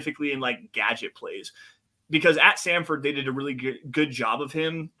specifically in like gadget plays. Because at Samford, they did a really good job of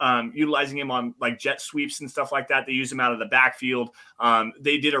him, utilizing him on like jet sweeps and stuff like that. They used him out of the backfield.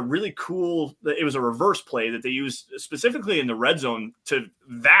 They did a really cool, it was a reverse play that they used specifically in the red zone to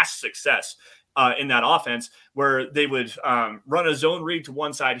vast success in that offense, where they would run a zone read to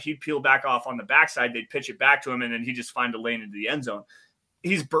one side, he'd peel back off on the backside, they'd pitch it back to him, and then he'd just find a lane into the end zone.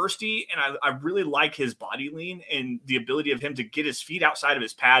 He's bursty, and I really like his body lean and the ability of him to get his feet outside of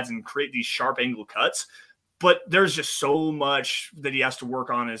his pads and create these sharp angle cuts. But there's just so much that he has to work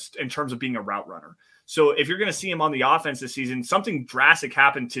on in terms of being a route runner. So if you're going to see him on the offense this season, something drastic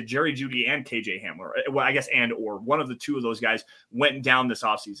happened to Jerry Jeudy and KJ Hamler. Well, I guess or one of the two of those guys went down this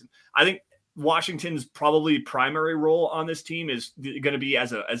offseason. I think Washington's probably primary role on this team is going to be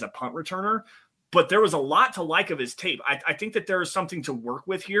as a punt returner. But there was a lot to like of his tape. I think that there is something to work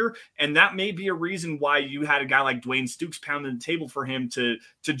with here, and that may be a reason why you had a guy like Dwayne Stukes pounding the table for him to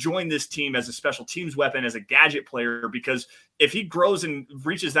join this team as a special teams weapon, as a gadget player, because if he grows and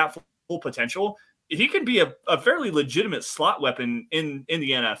reaches that full potential, he could be a fairly legitimate slot weapon in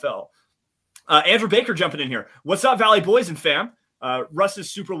the NFL. Andrew Baker jumping in here. What's up, Valley Boys and fam? Russ's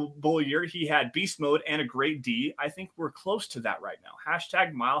Super Bowl year, he had beast mode and a great D. I think we're close to that right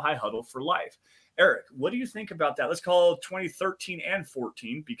now. # Mile High Huddle for life. Eric, what do you think about that? Let's call 2013 and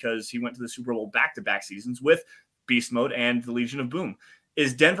 14, because he went to the Super Bowl back-to-back seasons with beast mode and the Legion of Boom.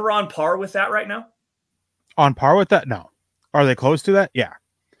 Is Denver on par with that right now? On par with that? No. Are they close to that? Yeah.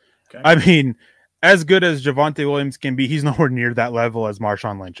 Okay. I mean, as good as Javonte Williams can be, he's nowhere near that level as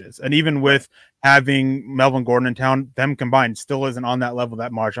Marshawn Lynch is. And even with having Melvin Gordon in town, them combined still isn't on that level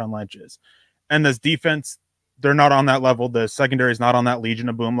that Marshawn Lynch is. And this defense, they're not on that level. The secondary is not on that Legion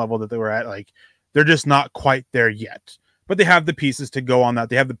of Boom level that they were at. Like, they're just not quite there yet. But they have the pieces to go on that.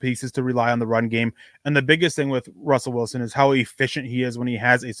 They have the pieces to rely on the run game. And the biggest thing with Russell Wilson is how efficient he is when he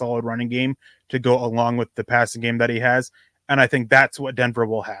has a solid running game to go along with the passing game that he has. And I think that's what Denver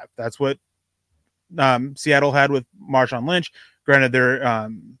will have. That's what Seattle had with Marshawn Lynch. Granted,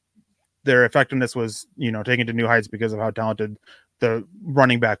 their effectiveness was, taken to new heights because of how talented the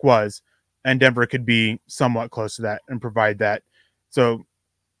running back was. And Denver could be somewhat close to that and provide that. So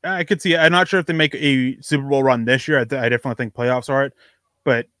I could see it. I'm not sure if they make a Super Bowl run this year. I definitely think playoffs are it,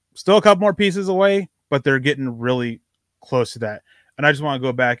 but still a couple more pieces away, but they're getting really close to that. And I just want to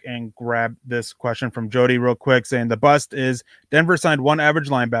go back and grab this question from Jody real quick, saying the bust is Denver signed one average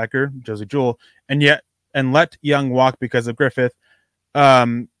linebacker, Josey Jewell, and let Young walk because of Griffith.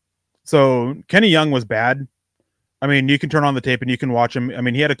 So Kenny Young was bad. I mean, you can turn on the tape and you can watch him. I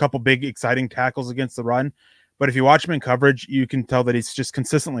mean, he had a couple big, exciting tackles against the run, but if you watch him in coverage, you can tell that he's just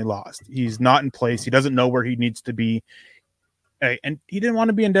consistently lost. He's not in place. He doesn't know where he needs to be. And he didn't want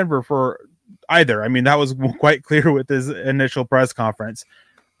to be in Denver for either. I mean, that was quite clear with his initial press conference.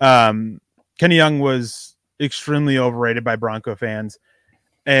 Kenny Young was extremely overrated by Bronco fans,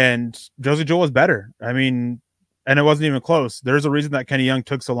 and Josey Jewell was better. I mean, and it wasn't even close. There's a reason that Kenny Young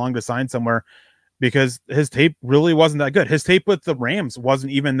took so long to sign somewhere, because his tape really wasn't that good. His tape with the Rams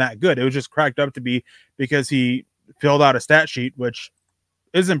wasn't even that good. It was just cracked up to be because he filled out a stat sheet, which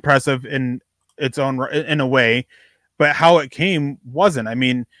is impressive in its own, in a way, but how it came wasn't. I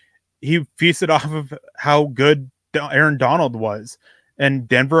mean, he feasted off of how good Aaron Donald was. And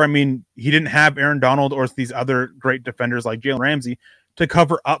Denver, I mean, he didn't have Aaron Donald or these other great defenders like Jalen Ramsey to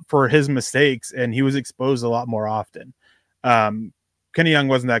cover up for his mistakes, and he was exposed a lot more often. Kenny Young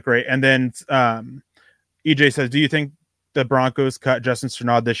wasn't that great. And then EJ says, do you think the Broncos cut Justin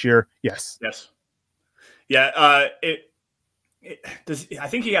Strnad this year? Yes. Yeah. I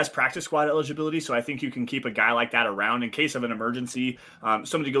think he has practice squad eligibility, so I think you can keep a guy like that around in case of an emergency.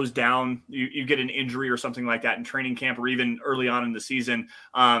 Somebody goes down, you get an injury or something like that in training camp or even early on in the season.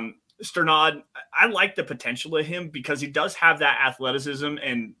 Strnad, I like the potential of him because he does have that athleticism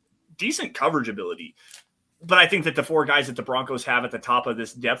and decent coverage ability. But I think that the four guys that the Broncos have at the top of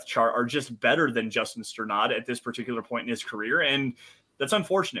this depth chart are just better than Justin Strnad at this particular point in his career. And that's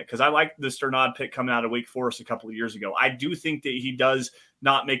unfortunate because I like the Strnad pick coming out of Wake Forest a couple of years ago. I do think that he does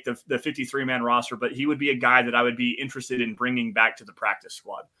not make the 53-man roster, but he would be a guy that I would be interested in bringing back to the practice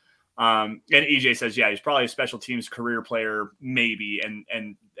squad. And EJ says, yeah, he's probably a special teams career player, maybe, and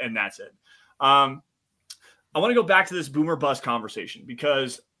that's it. I want to go back to this boomer bust conversation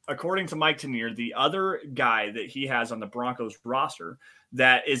because according to Mike Tanier, the other guy that he has on the Broncos roster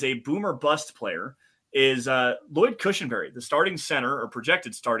that is a boomer bust player is Lloyd Cushenberry, the starting center or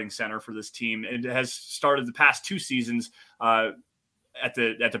projected starting center for this team. It has started the past two seasons at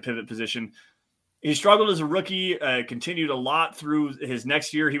the pivot position. He struggled as a rookie, continued a lot through his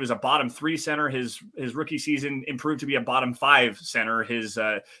next year. He was a bottom 3 center. His rookie season improved to be a bottom 5 center his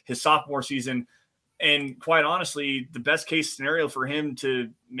sophomore season. And quite honestly, the best case scenario for him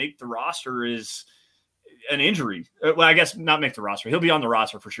to make the roster is an injury. Well, I guess not make the roster. He'll be on the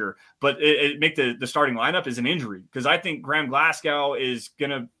roster for sure, but make the starting lineup is an injury because I think Graham Glasgow is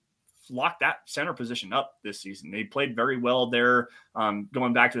going to lock that center position up this season. They played very well there,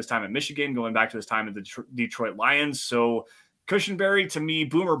 going back to his time at Michigan, going back to his time at the Detroit Lions. So Cushenberry, to me,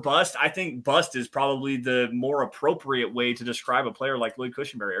 boomer bust. I think bust is probably the more appropriate way to describe a player like Lloyd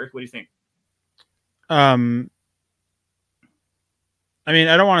Cushenberry. Eric, what do you think? I mean,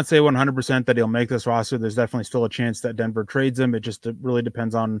 I don't want to say 100% that he'll make this roster. There's definitely still a chance that Denver trades him. It just really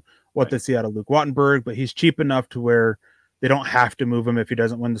depends on what they see out of Luke Wattenberg, but he's cheap enough to where they don't have to move him if he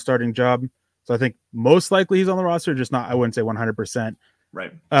doesn't win the starting job. So I think most likely he's on the roster, just not, I wouldn't say 100%.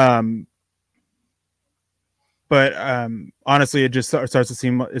 Right. But honestly, it just starting to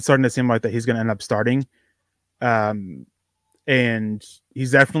seem like that he's going to end up starting. And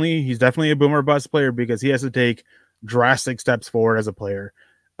he's definitely a boomer bust player because he has to take drastic steps forward as a player.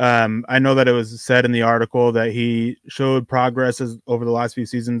 I know that it was said in the article that he showed progress over the last few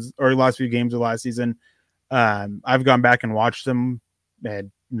seasons or last few games of last season. I've gone back and watched them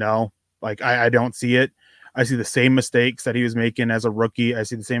and no, like I don't see it. I see the same mistakes that he was making as a rookie. I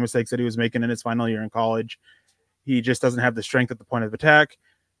see the same mistakes that he was making in his final year in college. He just doesn't have the strength at the point of attack.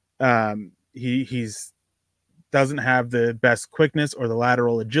 He's doesn't have the best quickness or the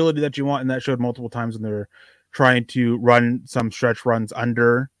lateral agility that you want. And that showed multiple times when they're trying to run some stretch runs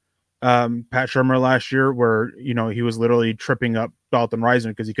under Pat Shurmur last year, where, you know, he was literally tripping up Dalton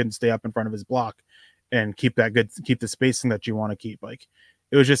Risner because he couldn't stay up in front of his block and keep the spacing that you want to keep. Like,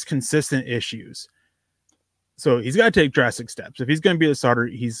 it was just consistent issues. So he's got to take drastic steps. If he's going to be a starter,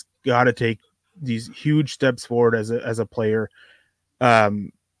 he's got to take these huge steps forward as a player.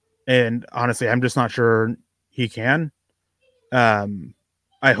 And honestly, I'm just not sure he can.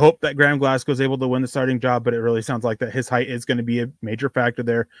 I hope that Graham Glasgow is able to win the starting job, but it really sounds like that his height is going to be a major factor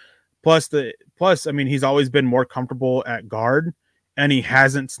there. Plus, I mean, he's always been more comfortable at guard, and he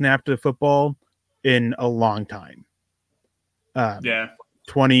hasn't snapped a football in a long time.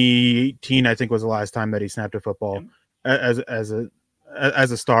 2018, I think, was the last time that he snapped a football as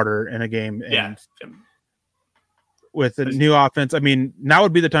a starter in a game. And with a new offense, I mean, now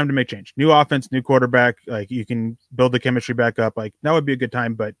would be the time to make change. New offense, new quarterback, like you can build the chemistry back up. Like that would be a good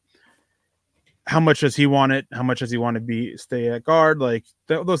time, but how much does he want it? How much does he want to stay at guard? Like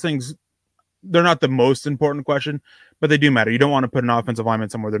those things, they're not the most important question, but they do matter. You don't want to put an offensive lineman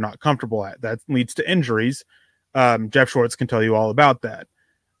somewhere they're not comfortable at. That leads to injuries. Jeff Schwartz can tell you all about that,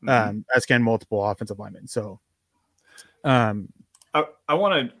 as can multiple offensive linemen. So, I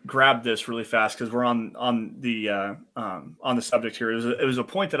want to grab this really fast because we're on the subject here. It was a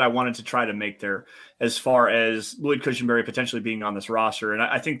point that I wanted to try to make there as far as Lloyd Cushenberry potentially being on this roster, and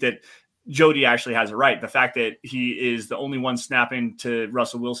I think that Jody actually has it right. The fact that he is the only one snapping to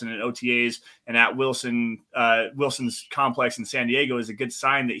Russell Wilson at OTAs and at Wilson's complex in San Diego is a good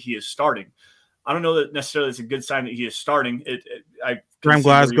sign that he is starting. I don't know that necessarily it's a good sign that he is starting. Graham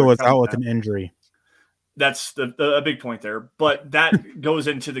Glasgow was out with an injury. That's a big point there. But that goes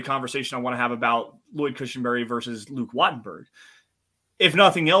into the conversation I want to have about Lloyd Cushenberry versus Luke Wattenberg. If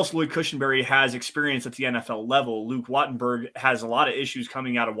nothing else, Lloyd Cushenberry has experience at the NFL level. Luke Wattenberg has a lot of issues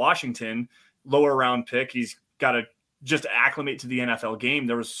coming out of Washington, lower round pick. He's got to just acclimate to the NFL game.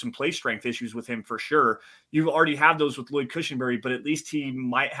 There was some play strength issues with him for sure. You already have those with Lloyd Cushenberry, but at least he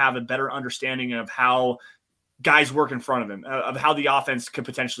might have a better understanding of how guys work in front of him, of how the offense could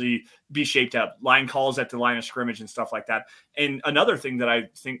potentially be shaped up, line calls at the line of scrimmage and stuff like that. And another thing that I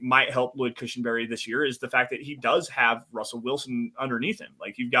think might help Lloyd Cushenberry this year is the fact that he does have Russell Wilson underneath him.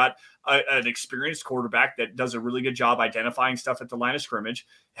 Like you've got an experienced quarterback that does a really good job identifying stuff at the line of scrimmage,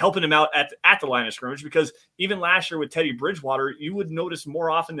 helping him out at the line of scrimmage, because even last year with Teddy Bridgewater, you would notice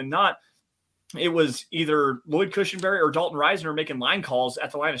more often than not, it was either Lloyd Cushenberry or Dalton Risner making line calls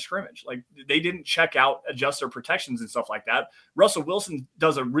at the line of scrimmage. Like they didn't check out, adjust their protections and stuff like that. Russell Wilson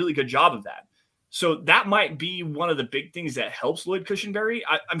does a really good job of that. So that might be one of the big things that helps Lloyd Cushenberry.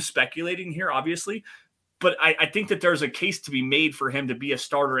 I'm speculating here, obviously, but I think that there's a case to be made for him to be a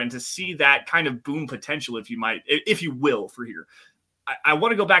starter and to see that kind of boom potential, if you will, for here. I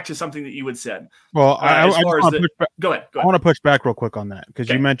want to go back to something that you had said. Well, go ahead. I want to push back real quick on that because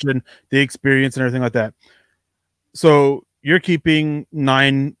you mentioned the experience and everything like that. So you're keeping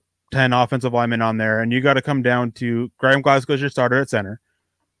 9-10 offensive linemen on there, and you got to come down to Graham Glasgow as your starter at center,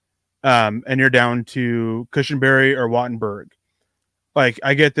 and you're down to Cushenberry or Wattenberg. Like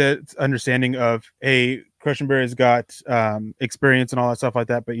I get that understanding of, hey, Cushenberry's got experience and all that stuff like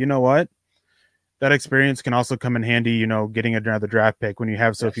that, but you know what? That experience can also come in handy, getting another draft pick when you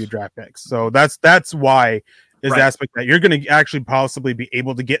have so few draft picks. So that's why is the aspect that you're going to actually possibly be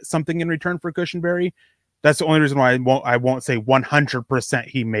able to get something in return for Cushenberry. That's the only reason why I won't say 100%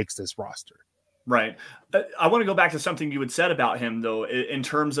 he makes this roster. Right. I want to go back to something you had said about him, though, in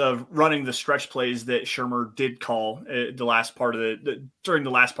terms of running the stretch plays that Shurmur did call during the last part of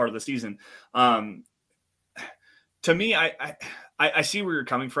the season. To me, I see where you're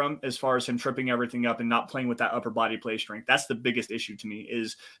coming from as far as him tripping everything up and not playing with that upper body play strength. That's the biggest issue to me,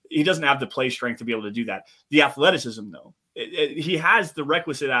 is he doesn't have the play strength to be able to do that. The athleticism, though, he has the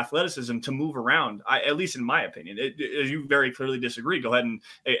requisite athleticism to move around, at least in my opinion. You very clearly disagree. Go ahead and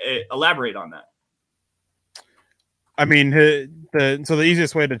elaborate on that. I mean, so the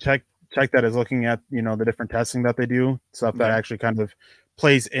easiest way to check that is looking at, the different testing that they do, stuff that actually kind of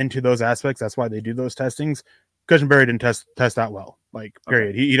plays into those aspects. That's why they do those testings. Cushenberry didn't test that well, like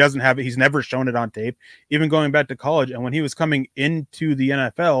period. Okay. He doesn't have it. He's never shown it on tape, even going back to college. And when he was coming into the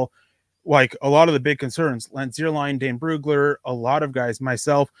NFL, like a lot of the big concerns, Lance Zierlein, Dane Brugler, a lot of guys,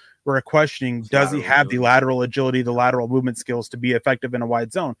 myself, were questioning, does he have the lateral agility, the lateral movement skills to be effective in a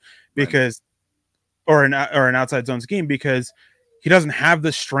wide zone, because, or an outside zone scheme, because he doesn't have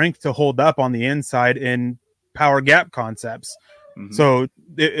the strength to hold up on the inside in power gap concepts. Mm-hmm. So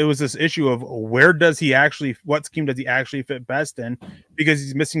it was this issue of what scheme does he actually fit best in, because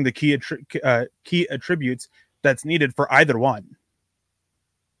he's missing the key attributes that's needed for either one.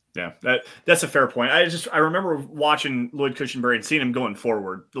 Yeah, that's a fair point. I remember watching Lloyd Cushenberry and seeing him going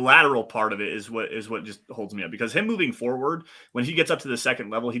forward. The lateral part of it is what just holds me up, because him moving forward, when he gets up to the second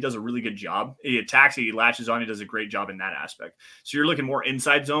level, he does a really good job. He attacks, he latches on, he does a great job in that aspect. So you're looking more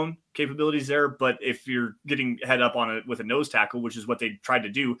inside zone capabilities there. But if you're getting head up on it with a nose tackle, which is what they tried to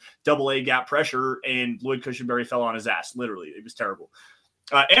do, double A gap pressure, and Lloyd Cushenberry fell on his ass. Literally, it was terrible.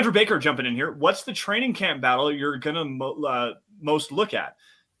 Andrew Baker jumping in here. What's the training camp battle you're going to most look at?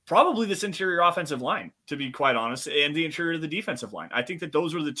 Probably this interior offensive line, to be quite honest, and the interior of the defensive line. I think that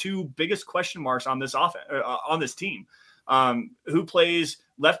those are the two biggest question marks on this on this team. Who plays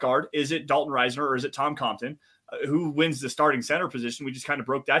left guard? Is it Dalton Risner or is it Tom Compton? Who wins the starting center position? We just kind of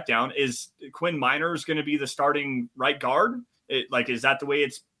broke that down. Is Quinn Miners going to be the starting right guard? Is that the way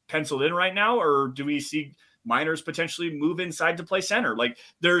it's penciled in right now, or do we see Miners potentially move inside to play center. Like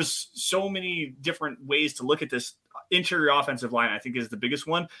there's so many different ways to look at this. Interior offensive line, I think, is the biggest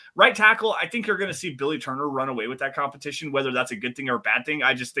one. Right tackle, I think you're going to see Billy Turner run away with that competition, whether that's a good thing or a bad thing.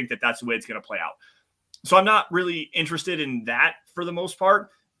 I just think that that's the way it's going to play out. So I'm not really interested in that for the most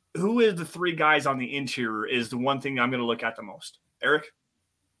part. Who is the three guys on the interior is the one thing I'm going to look at the most. Eric?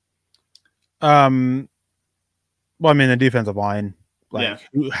 Well, I mean, the defensive line.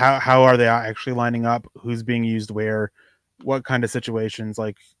 How are they actually lining up? Who's being used where? What kind of situations?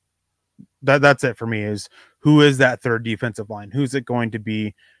 Like that's it for me. Is who is that third defensive line? Who's it going to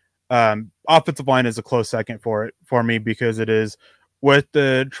be? Offensive line is a close second for me because it is with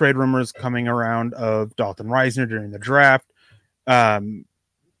the trade rumors coming around of Dalton Risner during the draft,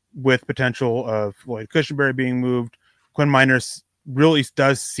 with potential of Lloyd Cushenberry being moved. Quinn Miners really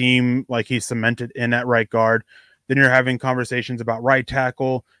does seem like he's cemented in at right guard. Then you're having conversations about right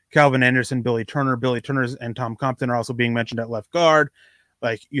tackle, Calvin Anderson, Billy Turner. Billy Turner and Tom Compton are also being mentioned at left guard.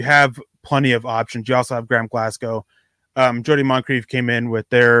 Like you have plenty of options. You also have Graham Glasgow. Jody Moncrief came in with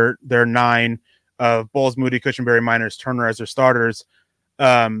their 9 of Bowles, Moody, Cushenberry, Miners, Turner as their starters.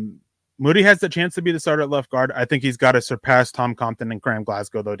 Moody has the chance to be the starter at left guard. I think he's got to surpass Tom Compton and Graham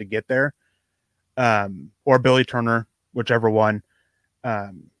Glasgow though to get there, or Billy Turner, whichever one.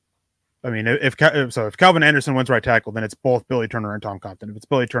 I mean, if Calvin Anderson wins right tackle, then it's both Billy Turner and Tom Compton. If it's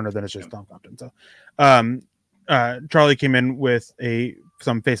Billy Turner, then it's just Tom Compton. So, Charlie came in with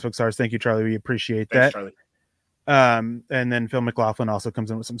some Facebook stars. Thank you, Charlie. We appreciate that. Charlie. And then Phil McLaughlin also comes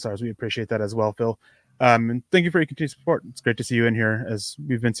in with some stars. We appreciate that as well, Phil. And thank you for your continued support. It's great to see you in here as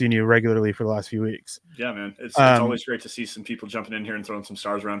we've been seeing you regularly for the last few weeks. Yeah, man. It's always great to see some people jumping in here and throwing some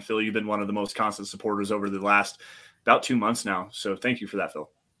stars around. Phil, you've been one of the most constant supporters over the last about 2 months now. So thank you for that, Phil.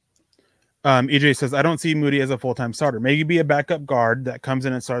 EJ says, I don't see Moody as a full-time starter. Maybe be a backup guard that comes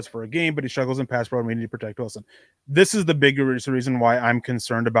in and starts for a game, but he struggles in pass pro and we need to protect Wilson. This is the biggest reason why I'm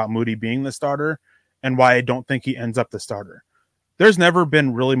concerned about Moody being the starter and why I don't think he ends up the starter. There's never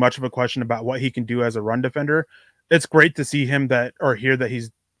been really much of a question about what he can do as a run defender. It's great to see him hear that he's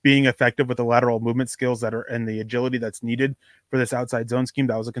being effective with the lateral movement skills that are and the agility that's needed for this outside zone scheme.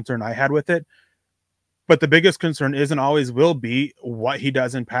 That was a concern I had with it. But the biggest concern is and always will be what he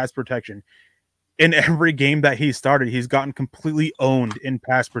does in pass protection. In every game that he started, he's gotten completely owned in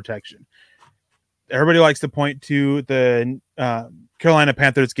pass protection. Everybody likes to point to the Carolina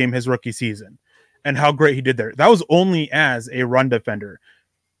Panthers game his rookie season and how great he did there. That was only as a run defender.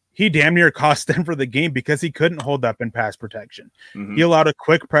 He damn near cost Denver the game because he couldn't hold up in pass protection. Mm-hmm. He allowed a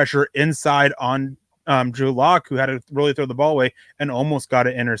quick pressure inside on Drew Lock, who had to really throw the ball away and almost got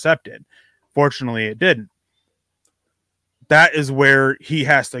it intercepted. Fortunately, it didn't. That is where he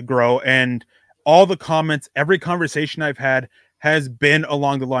has to grow. And all the comments, every conversation I've had has been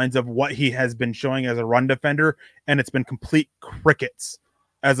along the lines of what he has been showing as a run defender. And it's been complete crickets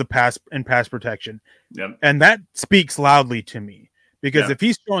as a pass protection. Yep. And that speaks loudly to me because if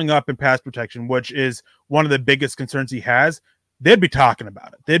he's showing up in pass protection, which is one of the biggest concerns he has, they'd be talking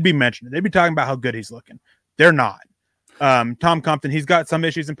about it. They'd be mentioning it. They'd be talking about how good he's looking. They're not. Tom Compton, he's got some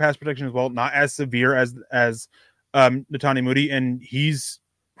issues in pass protection as well, not as severe as Netani Moody, and he's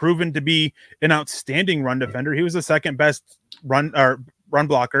proven to be an outstanding run defender. He was the second best run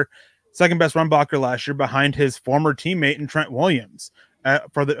blocker last year behind his former teammate in Trent Williams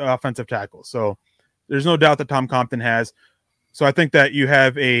for the offensive tackle. So there's no doubt that Tom Compton has. So I think that you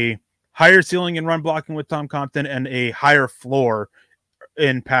have a higher ceiling in run blocking with Tom Compton and a higher floor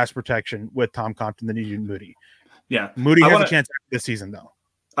in pass protection with Tom Compton than you do Moody. Yeah. Moody has a chance this season, though.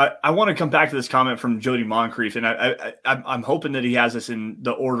 I want to come back to this comment from Jody Moncrief, and I'm hoping that he has this in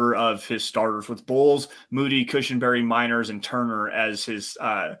the order of his starters with Bowles, Moody, Cushenberry, Miners, and Turner as his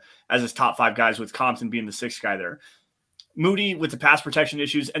top 5 guys, with Compton being the 6th guy there. Moody with the pass protection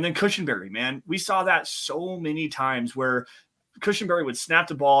issues, and then Cushenberry, man. We saw that so many times where Cushenberry would snap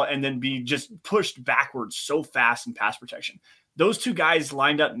the ball and then be just pushed backwards so fast in pass protection. Those two guys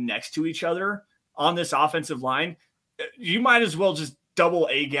lined up next to each other on this offensive line, you might as well just double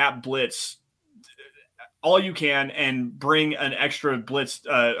A gap blitz all you can and bring an extra blitz,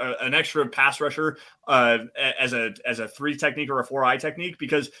 an extra pass rusher as a 3 technique or a 4-eye technique.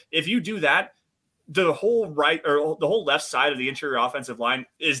 Because if you do that, the whole right or the whole left side of the interior offensive line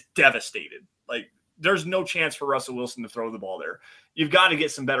is devastated. Like there's no chance for Russell Wilson to throw the ball there. You've got to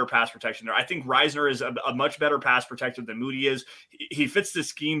get some better pass protection there. I think Risner is a much better pass protector than Moody is. He fits the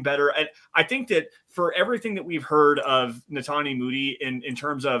scheme better. And I think that for everything that we've heard of Netani Moody in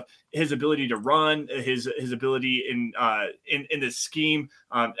terms of his ability to run, his ability in this scheme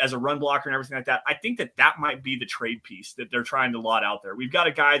as a run blocker and everything like that, I think that might be the trade piece that they're trying to lot out there. We've got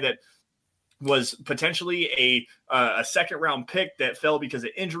a guy that was potentially a second round pick that fell because of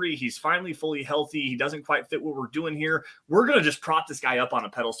injury. He's finally fully healthy. He doesn't quite fit what we're doing here. We're going to just prop this guy up on a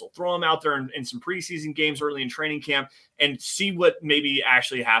pedestal, throw him out there in some preseason games early in training camp and see what maybe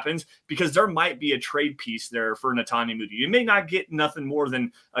actually happens, because there might be a trade piece there for Netane Muti. You may not get nothing more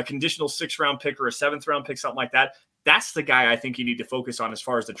than a conditional 6th round pick or a 7th round pick, something like that. That's the guy I think you need to focus on as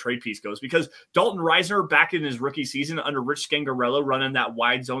far as the trade piece goes, because Dalton Risner back in his rookie season under Rich Scangarello running that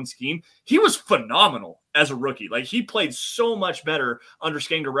wide zone scheme, he was phenomenal as a rookie. Like, he played so much better under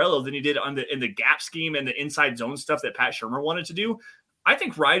Scangarello than he did in the gap scheme and the inside zone stuff that Pat Shurmur wanted to do. I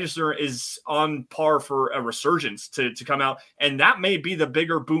think Risner is on par for a resurgence to come out, and that may be the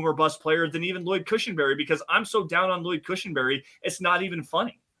bigger boomer bust player than even Lloyd Cushenberry, because I'm so down on Lloyd Cushenberry, it's not even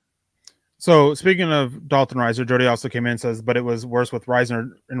funny. So speaking of Dalton Risner, Jody also came in and says, but it was worse with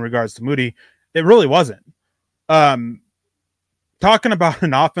Risner in regards to Muti. It really wasn't. Talking about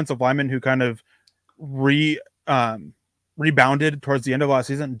an offensive lineman who kind of rebounded towards the end of last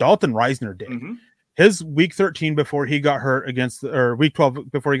season, Dalton Risner did. Mm-hmm. His week 13 before he got hurt week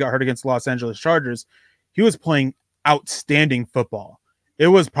 12 before he got hurt against the Los Angeles Chargers, he was playing outstanding football. It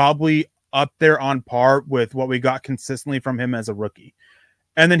was probably up there on par with what we got consistently from him as a rookie.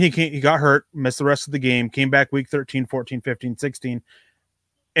 And then he got hurt, missed the rest of the game, came back week 13, 14, 15, 16.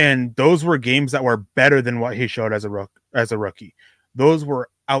 And those were games that were better than what he showed as a rookie. Those were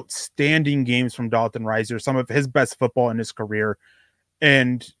outstanding games from Dalton Risner, some of his best football in his career.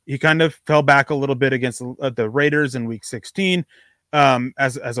 And he kind of fell back a little bit against the Raiders in week 16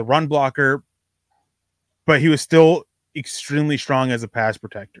 as a run blocker. But he was still extremely strong as a pass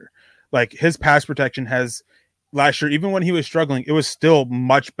protector. Like, his pass protection has... last year, even when he was struggling, it was still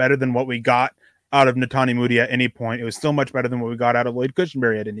much better than what we got out of Netane Muti at any point. It was still much better than what we got out of Lloyd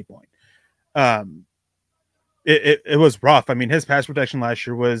Cushenberry at any point. It was rough. I mean, his pass protection last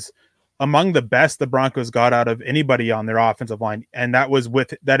year was among the best the Broncos got out of anybody on their offensive line, and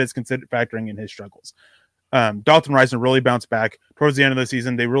that is considered factoring in his struggles. Dalton Risner really bounced back towards the end of the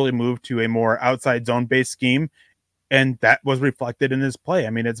season. They really moved to a more outside zone-based scheme, and that was reflected in his play. I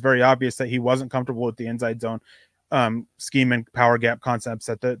mean, it's very obvious that he wasn't comfortable with the inside zone scheme and power gap concepts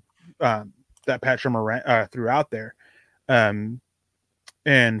that Pat Shurmur threw out there.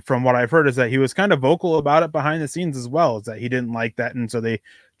 And from what I've heard is that he was kind of vocal about it behind the scenes as well, is that he didn't like that. And so they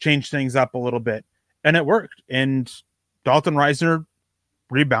changed things up a little bit, and it worked. And Dalton Risner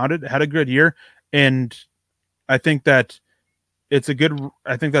rebounded, had a good year. And I think that's a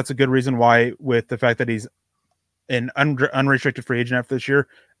good reason why, with the fact that he's an unrestricted free agent after this year,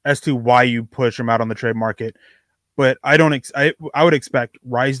 as to why you push him out on the trade market. But I would expect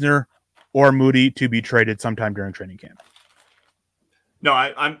Risner or Muti to be traded sometime during training camp. No,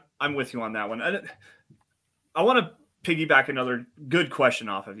 I'm with you on that one. I want to piggyback another good question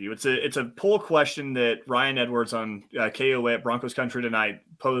off of you. It's a poll question that Ryan Edwards on KOA at Broncos Country Tonight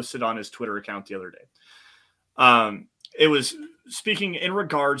posted on his Twitter account the other day. It was speaking in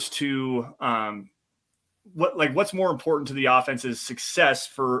regards to what's more important to the offense's success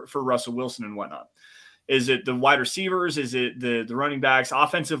for Russell Wilson and whatnot. Is it the wide receivers? Is it the running backs,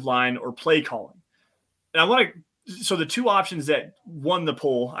 offensive line, or play calling? And so the two options that won the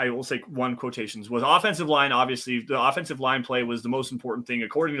poll, I will say one quotations, was offensive line. Obviously, the offensive line play was the most important thing,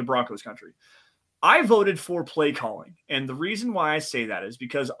 according to Broncos Country. I voted for play calling. And the reason why I say that is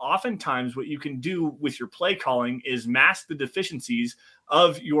because oftentimes what you can do with your play calling is mask the deficiencies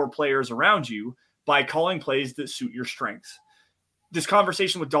of your players around you by calling plays that suit your strengths. This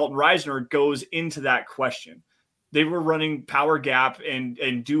conversation with Dalton Risner goes into that question. They were running power gap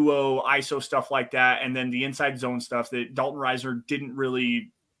and duo ISO stuff like that. And then the inside zone stuff that Dalton Risner didn't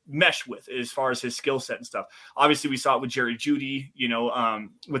really mesh with as far as his skill set and stuff. Obviously we saw it with Jerry Jeudy,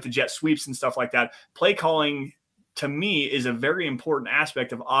 with the jet sweeps and stuff like that. Play calling to me is a very important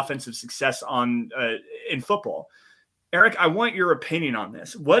aspect of offensive success in football. Eric, I want your opinion on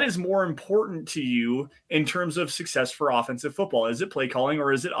this. What is more important to you in terms of success for offensive football? Is it play calling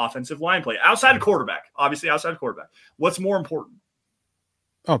or is it offensive line play? Outside of quarterback, obviously outside of quarterback. What's more important?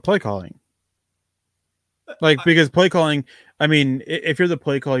 Oh, play calling. Because play calling, I mean, if you're the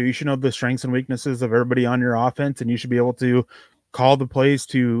play caller, you should know the strengths and weaknesses of everybody on your offense, and you should be able to call the plays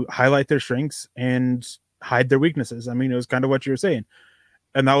to highlight their strengths and hide their weaknesses. I mean, it was kind of what you were saying.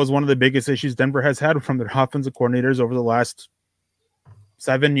 And that was one of the biggest issues Denver has had from their offensive coordinators over the last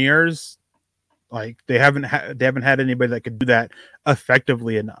 7 years. Like they haven't had anybody that could do that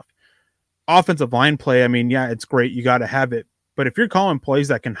effectively enough. Offensive line play, I mean, yeah, it's great. You got to have it. But if you're calling plays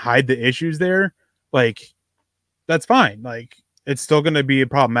that can hide the issues there, like that's fine. Like it's still going to be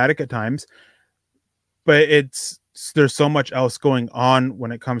problematic at times, but it's there's so much else going on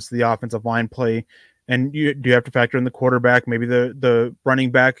when it comes to the offensive line play. And you do have to factor in the quarterback, maybe the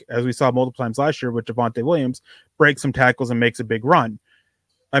running back, as we saw multiple times last year with Javonte Williams, breaks some tackles and makes a big run.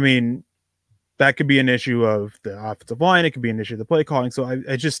 I mean, that could be an issue of the offensive line. It could be an issue of the play calling. So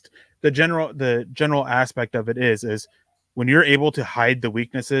I just, the general aspect of it is when you're able to hide the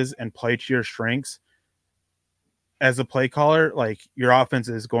weaknesses and play to your strengths as a play caller, like your offense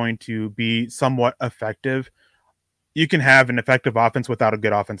is going to be somewhat effective. You can have an effective offense without a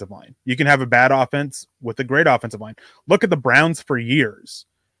good offensive line. You can have a bad offense with a great offensive line. Look at the Browns for years.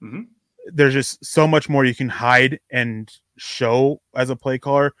 Mm-hmm. There's just so much more you can hide and show as a play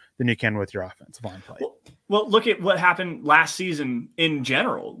caller than you can with your offensive line play. Well, look at what happened last season in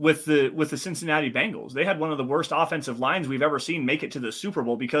general with the Cincinnati Bengals. They had one of the worst offensive lines we've ever seen make it to the Super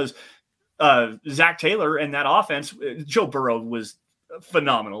Bowl because Zach Taylor and that offense. Joe Burrow was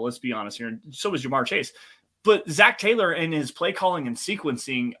phenomenal. Let's be honest here. And so was Jamar Chase. But Zach Taylor and his play calling and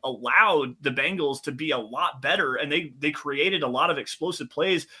sequencing allowed the Bengals to be a lot better, and they created a lot of explosive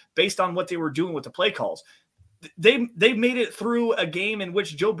plays based on what they were doing with the play calls. They made it through a game in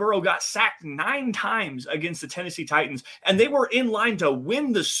which Joe Burrow got sacked 9 times against the Tennessee Titans, and they were in line to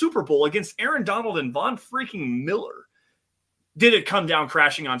win the Super Bowl against Aaron Donald and Von freaking Miller. Did it come down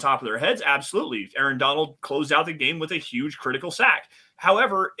crashing on top of their heads? Absolutely. Aaron Donald closed out the game with a huge critical sack.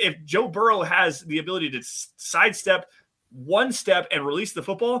 However, if Joe Burrow has the ability to sidestep one step and release the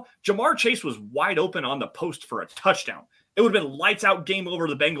football, Jamar Chase was wide open on the post for a touchdown. It would have been lights out, game over,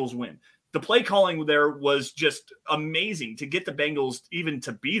 the Bengals win. The play calling there was just amazing to get the Bengals even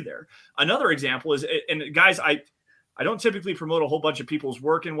to be there. Another example is, and guys, I don't typically promote a whole bunch of people's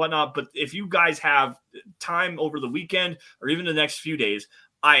work and whatnot, but if you guys have time over the weekend or even the next few days,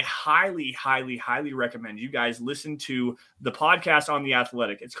 I highly, highly, highly recommend you guys listen to the podcast on The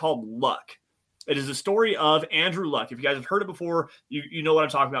Athletic. It's called Luck. It is a story of Andrew Luck. If you guys have heard it before, you know what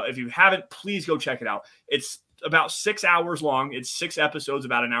I'm talking about. If you haven't, please go check it out. It's about 6 hours long. It's 6 episodes,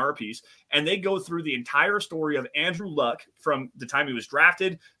 about an hour apiece. And they go through the entire story of Andrew Luck from the time he was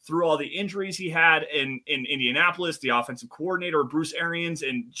drafted through all the injuries he had in Indianapolis, the offensive coordinator, Bruce Arians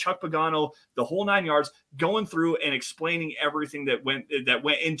and Chuck Pagano, the whole 9 yards, going through and explaining everything that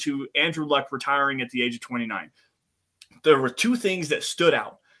went into Andrew Luck retiring at the age of 29. There were 2 things that stood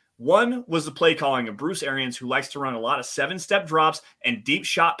out. One was the play calling of Bruce Arians, who likes to run a lot of 7-step drops and deep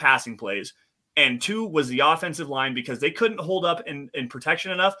shot passing plays. And 2 was the offensive line, because they couldn't hold up in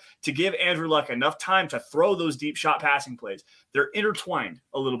protection enough to give Andrew Luck enough time to throw those deep shot passing plays. They're intertwined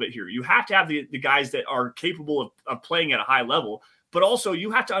a little bit here. You have to have the guys that are capable of playing at a high level, but also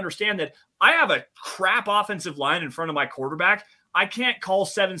you have to understand that I have a crap offensive line in front of my quarterback. I can't call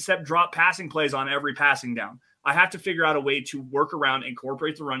 7-step drop passing plays on every passing down. I have to figure out a way to work around,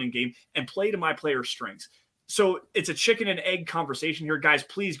 incorporate the running game, and play to my players' strengths. So it's a chicken and egg conversation here. Guys,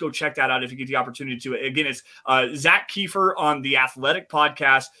 please go check that out if you get the opportunity to. Again, it's Zach Kiefer on the Athletic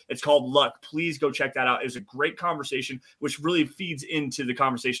podcast. It's called Luck. Please go check that out. It was a great conversation, which really feeds into the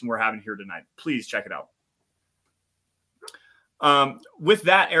conversation we're having here tonight. Please check it out. With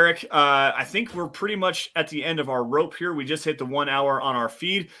that, Eric, I think we're pretty much at the end of our rope here. We just hit the 1 hour on our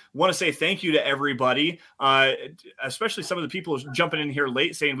feed. Want to say thank you to everybody, especially some of the people jumping in here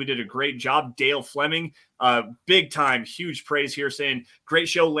late saying we did a great job. Dale Fleming, big time, huge praise here, saying great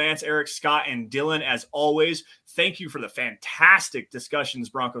show, Lance, Eric, Scott, and Dylan, as always. Thank you for the fantastic discussions,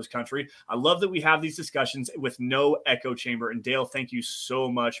 Broncos country. I love that we have these discussions with no echo chamber. And Dale, thank you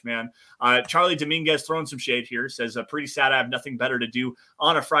so much, man. Charlie Dominguez throwing some shade here, says, pretty sad I have nothing better to do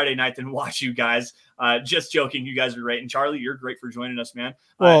on a Friday night than watch you guys. Just joking. You guys are great. And Charlie, you're great for joining us, man.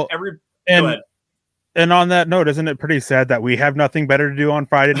 Well, go ahead. And on that note, isn't it pretty sad that we have nothing better to do on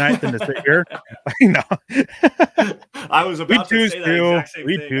Friday night than to sit here? No. I was about to say that exact same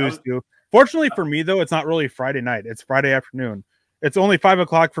thing. We choose to. Fortunately for me, though, it's not really Friday night. It's Friday afternoon. It's only 5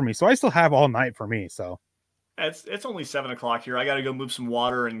 o'clock for me, so I still have all night for me. So it's only 7 o'clock here. I got to go move some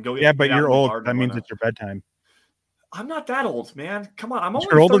water and go. Yeah, but you're old. That means it's your bedtime. I'm not that old, man. Come on, I'm only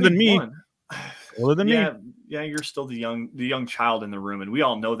you're older 31. than me. Older than me. Yeah, you're still the young child in the room, and we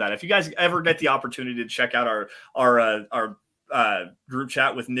all know that. If you guys ever get the opportunity to check out our group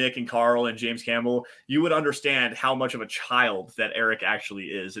chat with Nick and Carl and James Campbell, you would understand how much of a child that Eric actually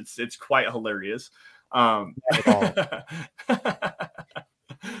is. It's quite hilarious.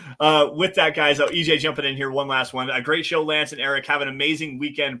 With that, guys, EJ jumping in here, one last one. A great show, Lance and Eric. Have an amazing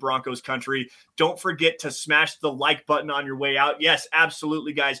weekend, Broncos country. Don't forget to smash the like button on your way out. Yes,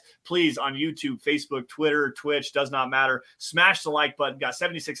 absolutely, guys. Please, on YouTube, Facebook, Twitter, Twitch, does not matter. Smash the like button. Got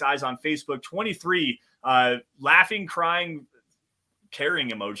 76 eyes on Facebook, 23 laughing, crying, carrying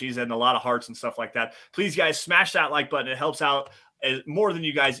emojis and a lot of hearts and stuff like that. Please, guys, smash that like button. It helps out more than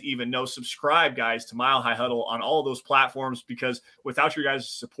you guys even know. Subscribe, guys, to Mile High Huddle on all those platforms, because without your guys'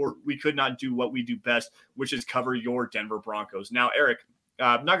 support, we could not do what we do best, which is cover your Denver Broncos. Now, Eric,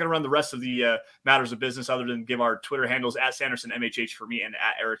 I'm not going to run the rest of the matters of business other than give our Twitter handles at Sanderson MHH for me and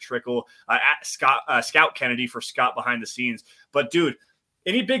at Eric Trickle, at Scout Kennedy for Scott behind the scenes. But, dude,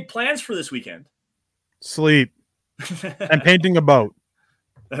 any big plans for this weekend? Sleep and painting a boat.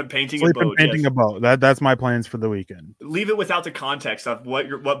 Painting a boat. That's my plans for the weekend. Leave it without the context of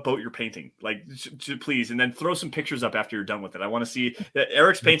what boat you're painting, like, please, and then throw some pictures up after you're done with it. I want to see that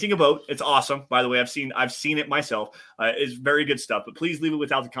Eric's painting a boat. It's awesome, by the way. I've seen it myself. It's very good stuff. But please leave it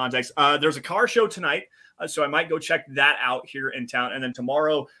without the context. There's a car show tonight, so I might go check that out here in town. And then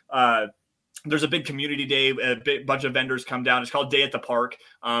tomorrow, there's a big community day. A big bunch of vendors come down. It's called Day at the Park.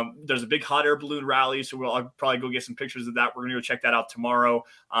 There's a big hot air balloon rally, so I'll probably go get some pictures of that. We're going to go check that out tomorrow.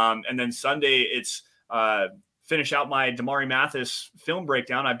 And then Sunday, it's finish out my Damari Mathis film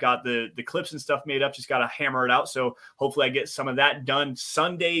breakdown. I've got the clips and stuff made up. Just got to hammer it out. So hopefully I get some of that done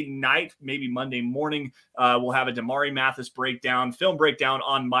Sunday night, maybe Monday morning. We'll have a Damari Mathis film breakdown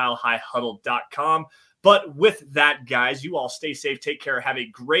on milehighhuddle.com. But with that, guys, you all stay safe, take care, have a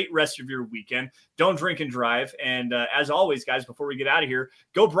great rest of your weekend. Don't drink and drive. And as always, guys, before we get out of here,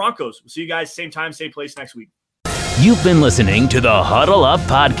 go Broncos. We'll see you guys same time, same place next week. You've been listening to the Huddle Up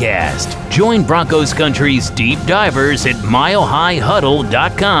Podcast. Join Broncos Country's deep divers at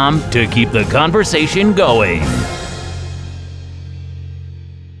milehighhuddle.com to keep the conversation going.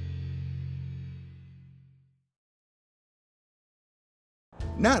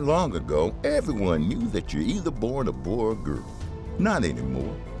 Not long ago, everyone knew that you're either born a boy or girl. Not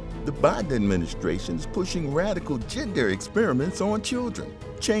anymore. The Biden administration is pushing radical gender experiments on children,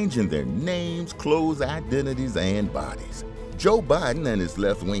 changing their names, clothes, identities, and bodies. Joe Biden and his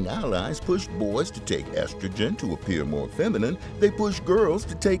left-wing allies push boys to take estrogen to appear more feminine. They push girls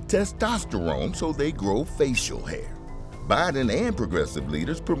to take testosterone so they grow facial hair. Biden and progressive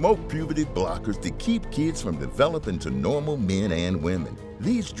leaders promote puberty blockers to keep kids from developing to normal men and women.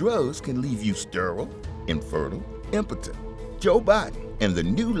 These drugs can leave you sterile, infertile, impotent. Joe Biden and the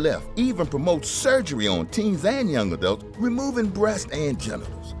new left even promote surgery on teens and young adults, removing breast and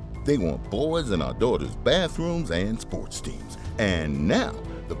genitals. They want boys in our daughters' bathrooms and sports teams. And now,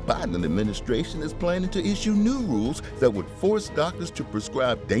 the Biden administration is planning to issue new rules that would force doctors to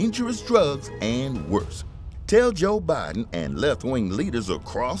prescribe dangerous drugs and worse. Tell Joe Biden and left-wing leaders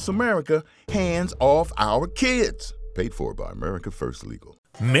across America, hands off our kids. Paid for by America First Legal.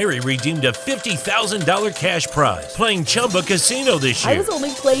 Mary redeemed a $50,000 cash prize playing Chumba Casino this year. I was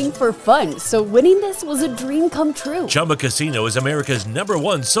only playing for fun, so winning this was a dream come true. Chumba Casino is America's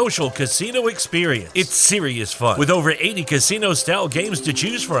 #1 social casino experience. It's serious fun. With over 80 casino-style games to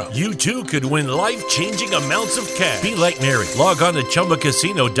choose from, you too could win life-changing amounts of cash. Be like Mary. Log on to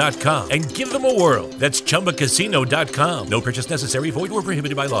ChumbaCasino.com and give them a whirl. That's ChumbaCasino.com. No purchase necessary. Void where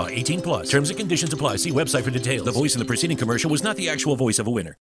prohibited by law. 18+. Terms and conditions apply. See website for details. The voice in the preceding commercial was not the actual voice of a winner.